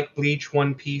 Unlike Bleach,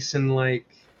 One Piece, and like,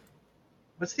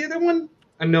 what's the other one?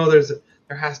 I know there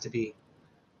has to be.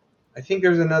 I think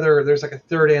there's like a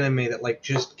third anime that like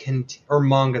or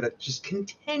manga that just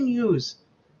continues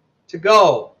to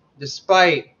go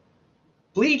despite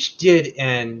Bleach did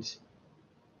end.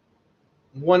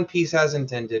 One Piece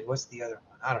hasn't ended. What's the other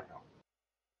one? I don't know.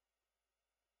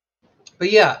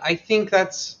 But yeah, I think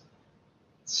that's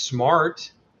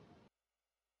smart.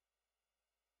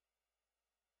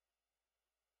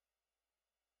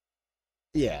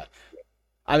 Yeah.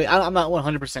 I mean, I'm not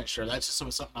 100% sure. That's just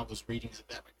something I was reading. Is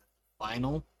that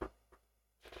final?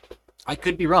 I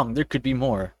could be wrong. There could be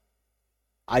more.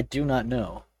 I do not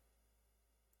know.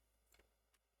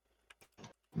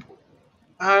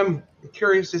 I'm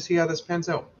curious to see how this pans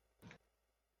out.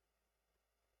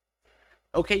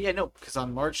 Okay, yeah, no, because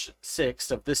on March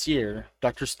 6th of this year,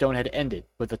 Dr. Stone had ended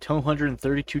with the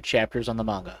 232 chapters on the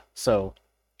manga. So.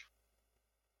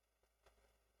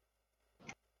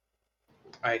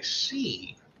 I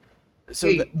see. So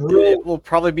it will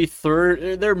probably be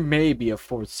third. There may be a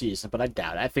fourth season, but I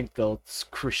doubt it. I think they'll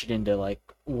crush it into like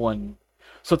one.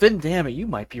 So then, damn it, you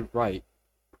might be right.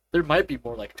 There might be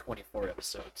more like 24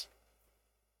 episodes.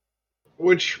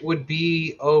 Which would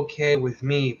be okay with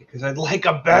me, because I'd like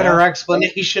a better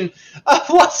explanation of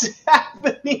what's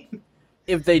happening.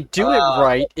 If they do it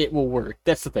right, it will work.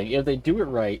 That's the thing. If they do it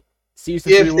right,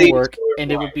 season 3 will work,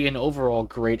 and it would be an overall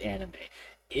great anime.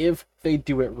 If they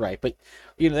do it right. But,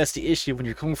 you know, that's the issue. When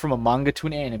you're coming from a manga to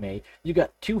an anime, you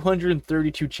got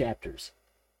 232 chapters.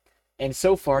 And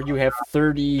so far, you have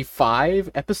 35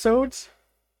 episodes.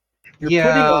 You're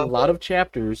putting a lot of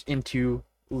chapters into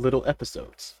little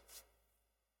episodes.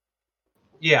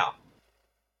 Yeah.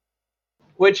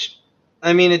 Which,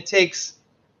 I mean, it takes...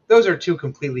 Those are two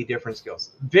completely different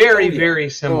skills. Very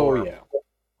similar. Oh, yeah.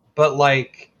 But,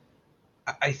 like,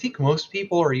 I think most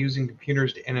people are using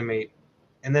computers to animate.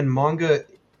 And then manga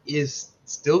is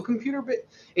still computer-based.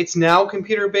 It's now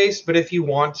computer-based, but if you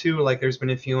want to, like, there's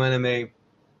been a few anime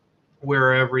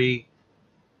where every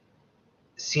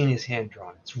scene is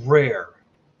hand-drawn. It's rare.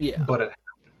 Yeah. But it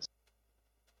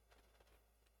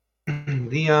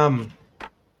happens. The,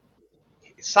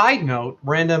 side note,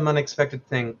 random unexpected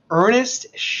thing. Ernest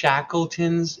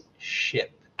Shackleton's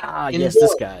ship. Ah, yes,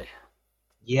 this guy.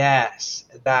 Yes,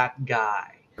 that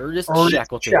guy. Ernest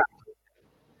Shackleton.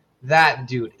 That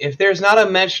dude. If there's not a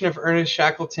mention of Ernest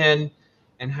Shackleton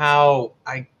and how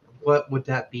what would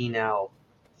that be now?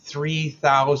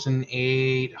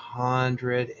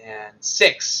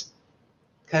 3,806.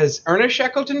 Because Ernest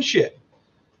Shackleton shit,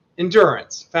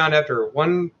 endurance, found after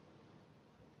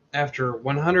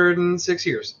 106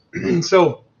 years.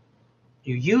 So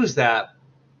you use that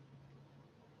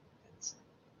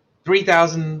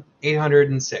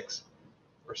 3,806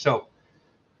 or so.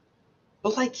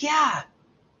 But like, yeah,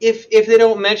 if they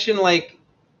don't mention like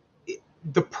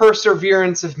the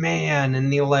perseverance of man,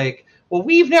 and they're like, well,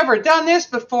 we've never done this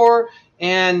before,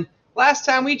 and last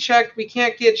time we checked, we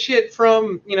can't get shit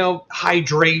from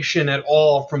hydration at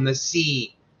all from the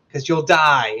sea because you'll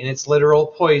die, and it's literal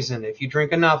poison if you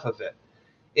drink enough of it.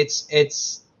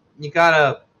 It's you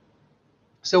gotta.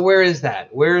 So where is that?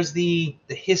 Where's the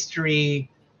history?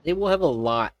 They will have a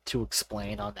lot to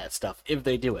explain on that stuff if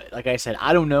they do it. Like I said,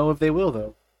 I don't know if they will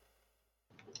though.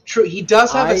 True, he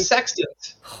does have a I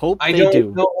sextant. hope I they don't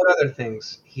do. know what other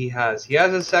things he has. He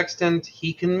has a sextant.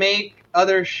 He can make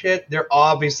other shit. They're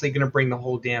obviously gonna bring the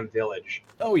whole damn village.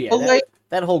 Oh yeah, But like,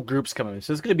 that whole group's coming,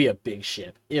 so it's gonna be a big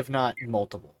ship, if not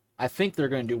multiple. I think they're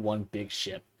gonna do one big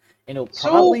ship, and it'll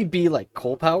so probably be like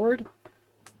coal powered,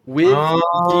 with the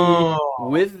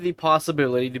oh,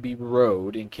 possibility to be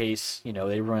rowed in case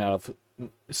they run out of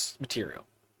material.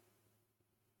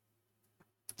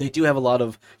 They do have a lot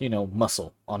of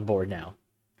muscle on board now.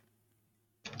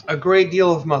 a great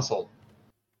deal of muscle.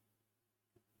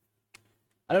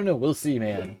 I don't know. We'll see,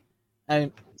 man. I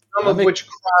Some I'm of which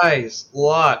cries a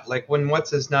lot, like when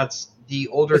what's his nuts, the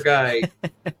older guy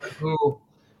who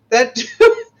that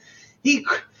dude,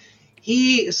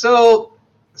 he so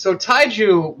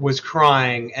Taiju was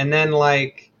crying, and then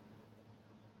like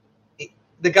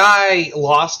the guy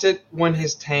lost it when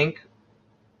his tank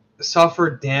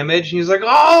suffered damage. He was like,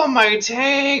 "Oh, my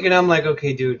tank!" And I'm like,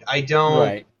 "Okay, dude,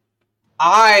 right.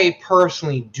 I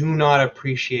personally do not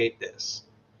appreciate this.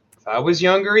 If I was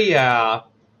younger, yeah,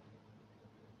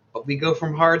 but we go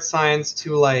from hard science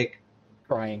to like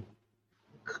Crying.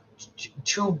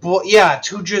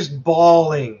 to just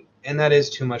bawling, and that is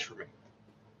too much for me.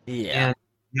 Yeah. And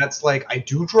that's like, I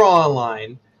do draw a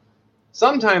line.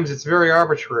 Sometimes it's very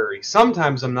arbitrary.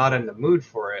 Sometimes I'm not in the mood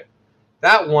for it.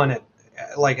 That one,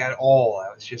 like at all,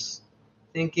 I was just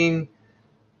thinking,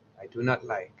 I do not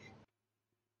like.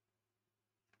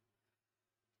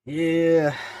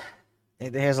 Yeah.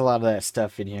 It has a lot of that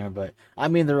stuff in here, but I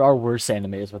mean, there are worse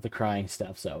animes with the crying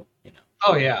stuff. So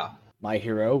Oh yeah, My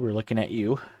Hero, we're looking at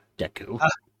you, Deku. uh,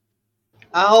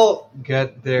 I'll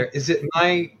get there. Is it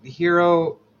My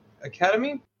Hero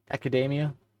Academy?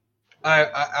 Academia.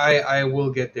 I will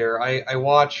get there. I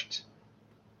watched.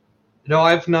 No,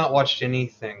 I've not watched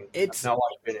anything. I've It's. not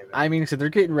watched any of it. I mean, so they're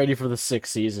getting ready for the 6th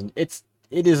season. It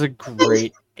is a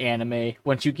great anime.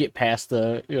 Once you get past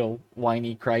the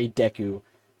whiny cry Deku,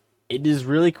 it is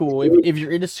really cool if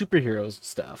you're into superheroes and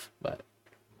stuff. But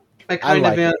I I kind of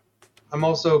like am. it. I'm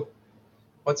also,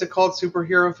 what's it called?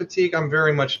 Superhero fatigue. I'm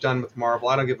very much done with Marvel.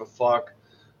 I don't give a fuck.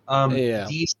 Yeah.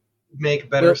 DC make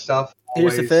better Well, stuff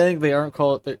here's the always. thing: they aren't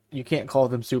called. You can't call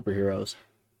them superheroes.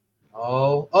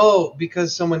 Oh,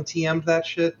 because someone TM'd that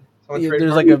shit. Someone Yeah, there's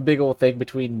trademarked. like a big old thing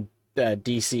between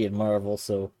DC and Marvel,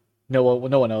 so no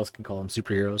one else can call them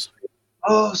superheroes.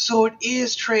 Oh, so it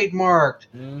is trademarked.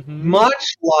 Mm-hmm.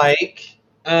 Much like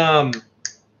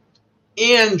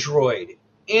Android.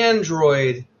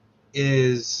 Android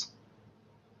is,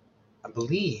 I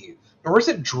believe, or is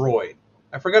it Droid?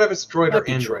 I forgot if it's Droid Might or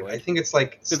be Android. I Droid. think it's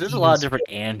like Because there's a lot Steven of different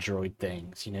Spielberg. Android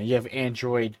things. You have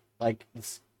Android like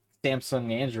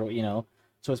Samsung Android.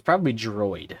 So it's probably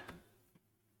Droid.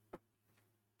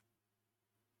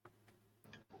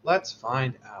 Let's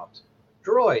find out.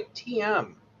 Droid,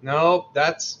 TM. No,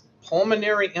 that's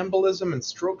pulmonary embolism and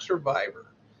stroke survivor.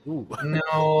 Ooh.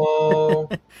 No.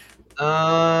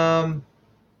 Um.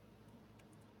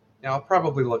 Now I'll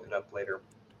probably look it up later,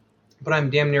 but I'm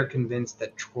damn near convinced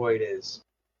that Droid is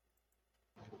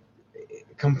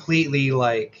completely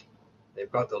like,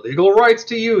 they've got the legal rights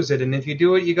to use it, and if you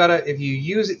do it, if you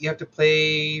use it, you have to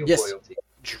pay Yes, royalty.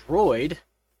 Droid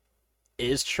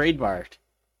is trademarked.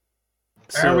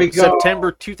 There So we go.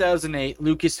 September 2008,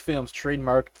 Lucasfilms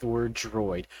trademarked the word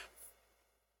Droid.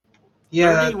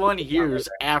 Yeah, 31 years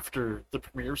after the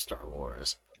premiere of Star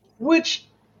Wars. which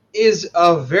is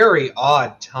a very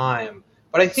odd time.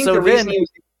 But I think So the reason then, he was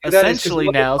able to do that is because essentially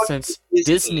now, since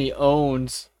Disney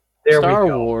owns There we Star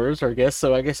go. Wars, I guess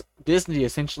Disney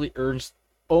essentially owns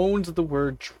the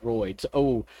word droid.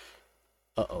 So,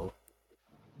 uh-oh.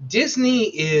 Disney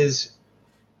is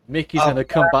Mickey's a gonna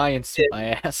come by and planet sue my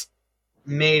ass.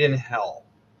 made in hell.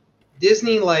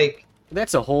 Disney, like,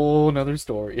 That's a whole nother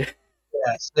story.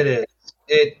 yes, it is.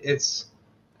 It's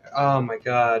oh my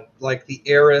god, like the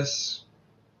heiress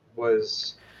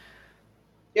was.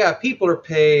 Yeah, people are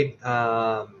paid.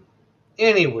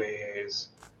 Anyways,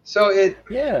 so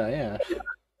Yeah.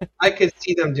 I could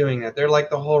see them doing that. They're like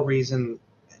the whole reason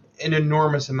an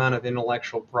enormous amount of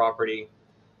intellectual property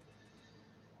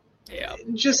Yeah.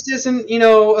 just isn't,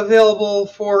 available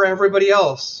for everybody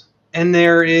else. And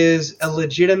there is a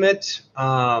legitimate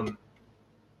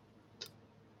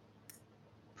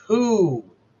who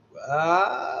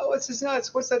what's his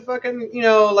nuts? What's that fucking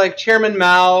like Chairman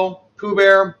Mao, Pooh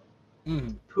Bear,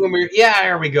 Mm. Pooh Bear. Yeah,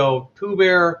 there we go. Pooh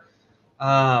Bear,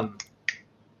 um,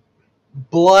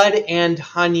 blood and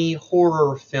honey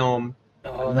horror film,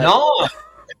 Oh, that. not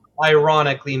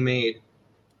ironically made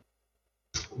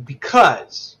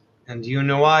because, and do you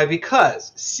know why?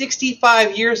 Because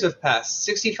 65 years have passed.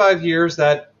 65 years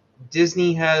that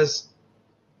Disney has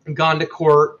gone to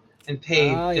court and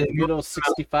paid Ah, yeah, the good old enormous amounts for.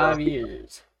 65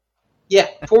 years. Yeah,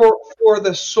 for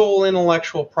the sole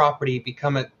intellectual property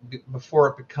before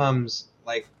it becomes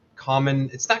like common.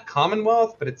 It's not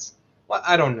Commonwealth, but it's, well,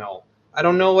 I don't know. I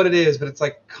don't know what it is, but it's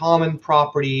like common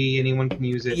property. Anyone can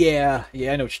use it. Yeah,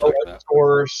 I know what you're talking Open about.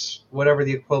 source, whatever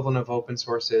the equivalent of open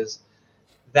source is.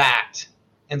 That.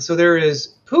 And so there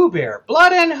is Pooh Bear,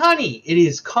 Blood and Honey. It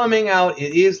is coming out.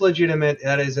 It is legitimate.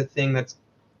 That is a thing that's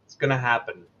going to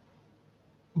happen.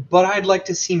 But I'd like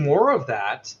to see more of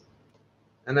that.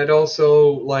 And I'd also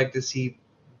like to see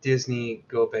Disney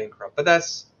go bankrupt. But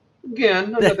that's,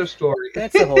 again, another story.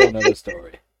 That's a whole another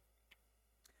story.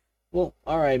 Well,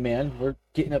 alright, man. We're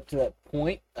getting up to that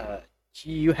point. Do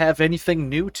you have anything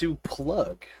new to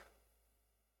plug?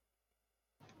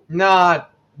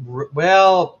 Not,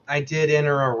 well, I did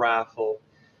enter a raffle.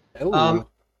 Oh,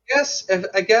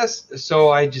 I guess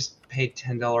so. I just paid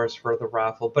 $10 for the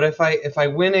raffle. But if I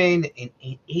win an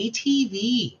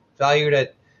ATV valued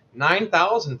at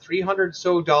 $9,300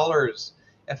 so dollars,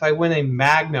 if I win a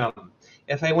Magnum,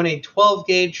 if I win a 12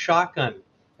 gauge shotgun,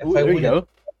 if ooh, I there you win an go.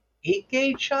 8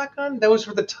 gauge shotgun, those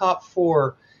were the top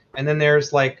four. And then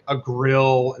there's like a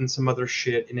grill and some other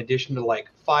shit in addition to like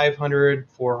 $500,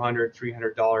 $400,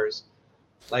 $300.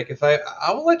 Like I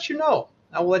will let you know.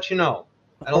 I will let you know.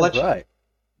 And I'll let you. Alright.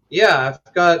 Yeah,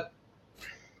 I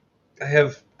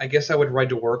guess I would ride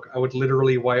to work. I would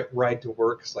literally ride to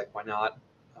work. It's like, why not?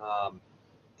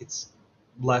 It's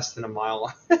less than a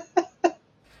mile.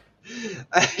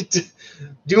 I'd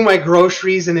do my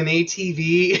groceries in an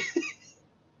ATV.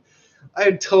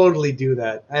 I'd totally do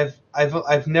that.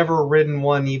 I've never ridden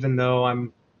one, even though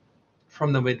I'm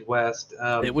from the Midwest.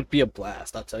 It would be a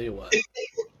blast, I'll tell you what. It'd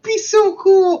be so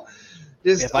cool.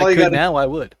 Just If I all you could gotta, now, I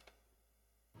would.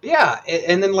 yeah,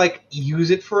 and then like use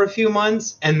it for a few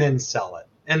months and then sell it,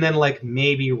 and then like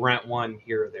maybe rent one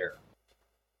here or there.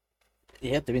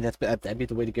 Yeah, I mean, that'd be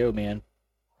the way to go, man.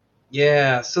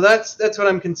 Yeah, so that's what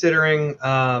I'm considering.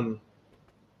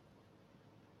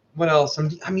 What else?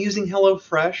 I'm using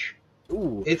HelloFresh.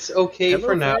 Ooh, It's okay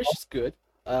for now. HelloFresh is good.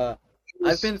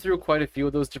 I've been through quite a few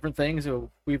of those different things. So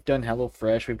we've done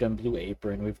HelloFresh, we've done Blue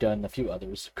Apron, we've done a few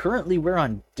others. Currently, we're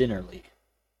on Dinnerly.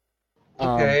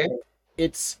 Okay,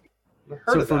 It's I've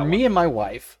heard so of for that me one. and my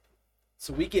wife,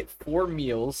 so we get 4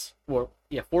 meals, or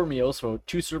yeah, 4 meals, so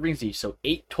 2 servings each, so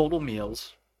 8 total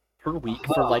meals per week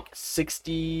for Uh-huh. like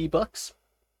 $60.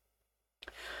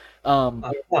 Um,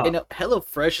 Uh-huh. and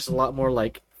HelloFresh is a lot more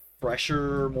like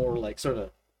fresher, more like sort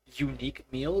of unique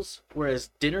meals, whereas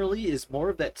Dinnerly is more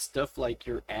of that stuff like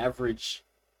your average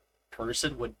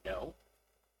person would know.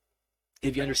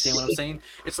 If you I understand what I'm see. saying,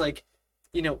 it's like,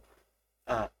 you know,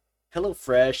 uh,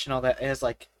 HelloFresh and all that. It has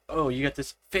like, oh, you got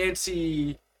this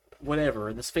fancy whatever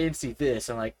and this fancy this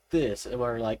and like this,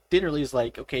 or like Dinnerly is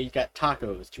like, okay, you got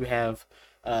tacos, you have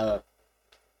uh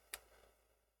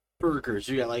burgers,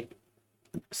 you got like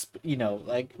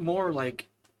like more like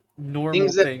normal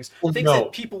Things that things, people things that know,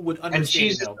 people would and understand,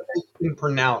 cheeses that they can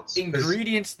pronounce. Because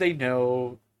ingredients they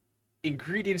know,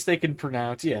 ingredients they can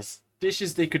pronounce, yes,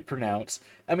 dishes they could pronounce.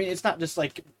 I mean, it's not just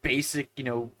like basic,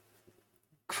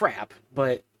 crap,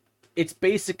 but it's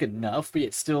basic enough, but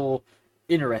it's still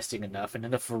interesting enough and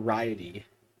enough variety.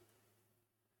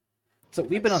 So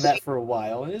we've I been on that see. for a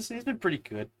while, and it's been pretty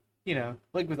good.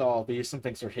 Like with all these, some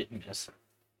things are hit and miss.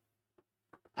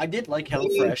 I did like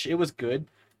Maybe HelloFresh; it was good.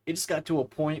 It just got to a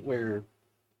point where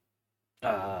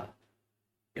uh,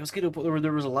 it was getting to a point where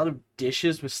there was a lot of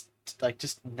dishes with like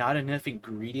just not enough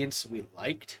ingredients we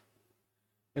liked.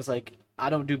 It's like I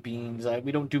don't do beans,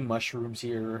 we don't do mushrooms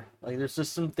here. Like there's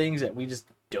just some things that we just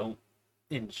don't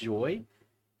enjoy.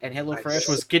 And I HelloFresh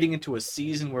see. was getting into a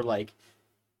season where like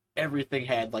everything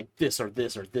had like this or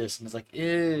this or this, and it's like,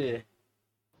 eh.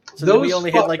 So then we Those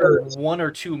only had like fuckers, 1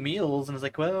 or 2 meals, and it's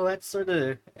like, well, that's sort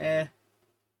of eh.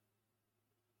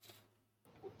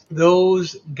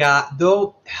 those got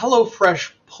though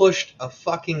HelloFresh pushed a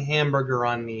fucking hamburger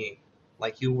on me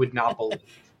like you would not believe.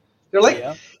 They're like,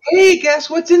 Yeah. "Hey, guess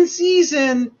what's in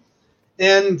season?"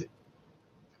 And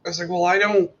I was like, "Well, I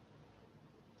don't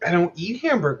eat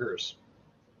hamburgers.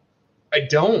 I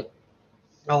don't.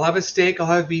 I'll have a steak, I'll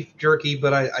have beef jerky,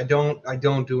 but I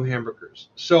don't do hamburgers."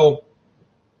 So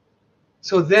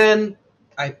then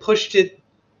I pushed it.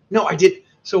 No, I did.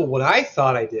 So what I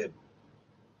thought I did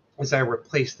was I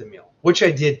replaced the meal, which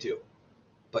I did do.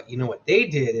 But you know what they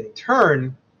did in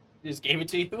turn? Just gave it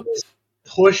to you.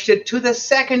 Pushed it to the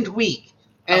second week.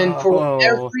 And for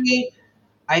Oh.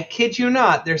 I kid you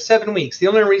not, there's 7 weeks. The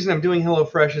only reason I'm doing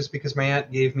HelloFresh is because my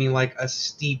aunt gave me like a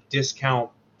steep discount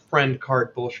friend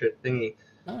card bullshit thingy.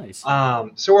 Nice.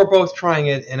 So we're both trying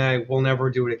it, and I will never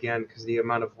do it again because the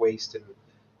amount of waste and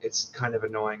it's kind of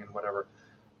annoying and whatever.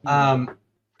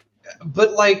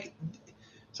 But like,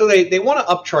 so they want to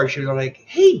upcharge you. They're like,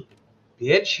 "Hey,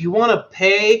 bitch, you want to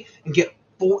pay and get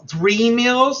 3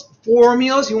 meals, 4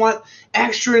 meals? You want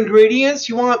extra ingredients?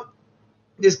 You want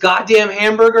this goddamn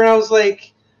hamburger?" And I was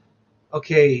like,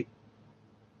 "Okay,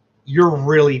 you're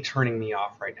really turning me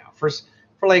off right now." For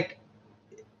like,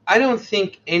 I don't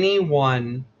think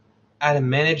anyone at a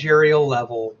managerial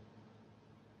level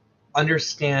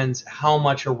understands how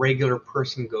much a regular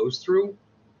person goes through,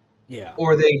 Yeah.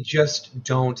 or they just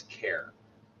don't care.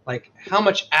 Like how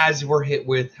much ads we're hit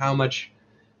with, how much,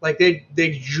 like they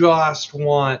just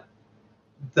want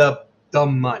the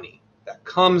money that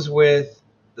comes with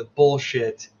the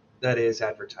bullshit that is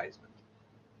advertisement,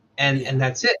 and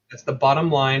that's it. That's the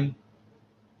bottom line.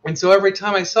 And so every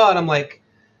time I saw it, I'm like,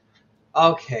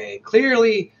 okay,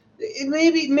 clearly,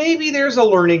 maybe there's a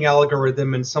learning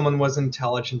algorithm, and someone was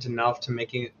intelligent enough to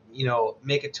make it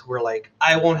to where like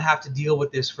I won't have to deal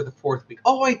with this for the 4th week.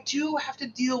 Oh, I do have to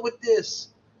deal with this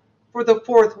for the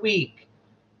 4th week.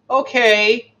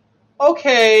 Okay,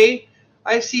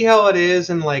 I see how it is,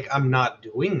 and like I'm not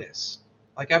doing this.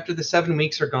 Like after the 7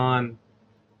 weeks are gone,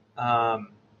 I'm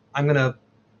gonna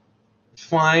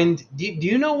find. Do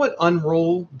you know what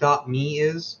Unroll.me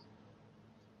is?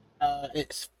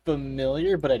 It's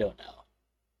familiar, but I don't know.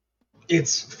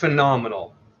 It's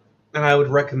phenomenal, and I would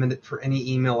recommend it for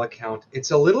any email account.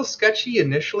 It's a little sketchy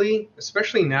initially,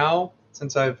 especially now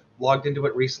since I've logged into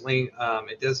it recently.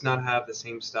 It does not have the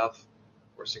same stuff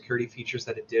or security features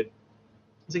that it did.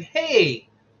 It's like, hey,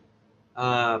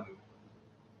 um,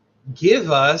 give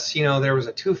us, there was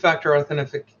a 2-factor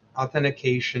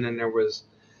authentication, and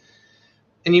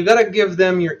you've got to give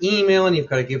them your email, and you've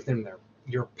got to give them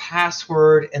your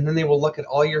password, and then they will look at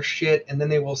all your shit, and then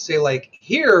they will say like,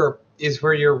 here is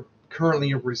where you're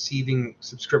currently receiving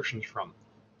subscriptions from,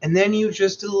 and then you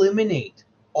just eliminate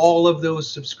all of those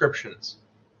subscriptions,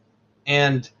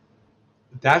 and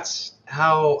that's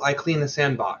how I clean the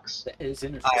sandbox. That is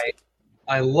interesting.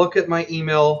 I look at my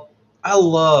email. I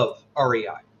love REI.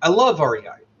 I love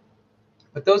REI.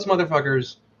 But those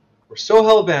motherfuckers were so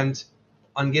hell-bent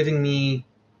on giving me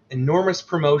enormous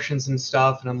promotions and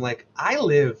stuff, and I'm like, I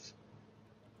live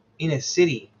in a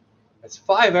city that's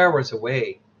 5 hours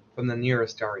away from the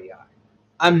nearest REI.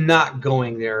 I'm not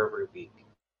going there every week,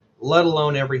 let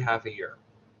alone every half a year.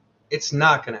 It's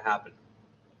not going to happen.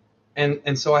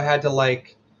 And so I had to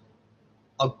like,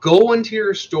 I'll go into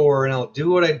your store and I'll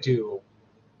do what I do,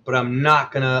 but I'm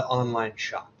not going to online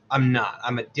shop. I'm not.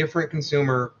 I'm a different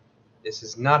consumer. This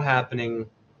is not happening.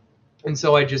 And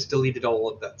so I just deleted all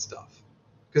of that stuff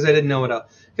because I didn't know it.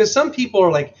 Because some people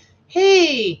are like,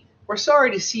 hey, we're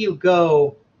sorry to see you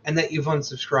go and that you've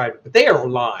unsubscribed. But they are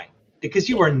lying because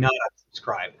you are not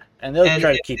unsubscribed. And they'll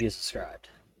try to keep you subscribed.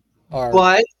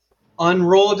 But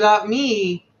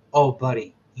Unroll.me, oh,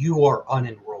 buddy, you are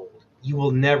unenrolled. You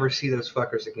will never see those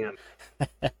fuckers again.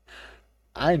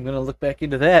 I'm going to look back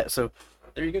into that. So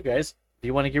there you go, guys. If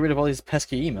you want to get rid of all these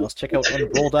pesky emails, check out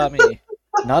Unroll.me.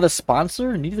 Not a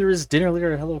sponsor, neither is Dinner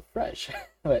Leader or HelloFresh.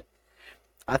 But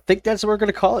I think that's what we're going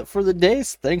to call it for the day.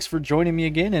 Thanks for joining me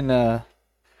again, and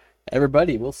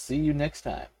everybody, we'll see you next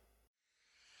time.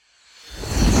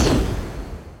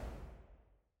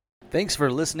 Thanks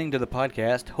for listening to the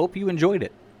podcast. Hope you enjoyed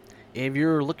it. If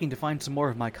you're looking to find some more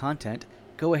of my content,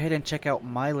 go ahead and check out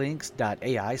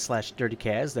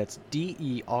mylinks.ai/dirtycaz. That's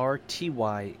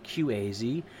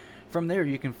DERTYQAZ. From there,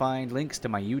 you can find links to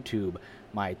my YouTube,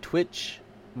 my Twitch,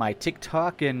 my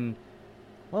TikTok, and,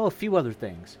 well, a few other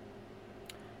things.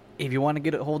 If you want to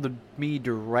get a hold of me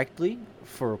directly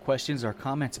for questions or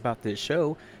comments about this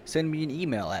show, send me an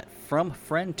email at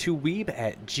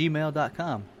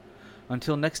fromfriendtoweeb@gmail.com.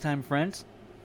 Until next time, friends,